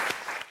Jess.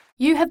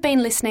 You have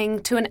been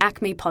listening to an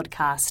ACME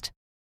podcast.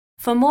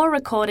 For more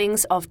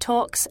recordings of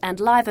talks and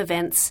live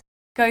events,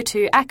 go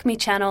to ACME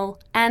Channel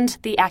and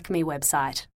the ACME website.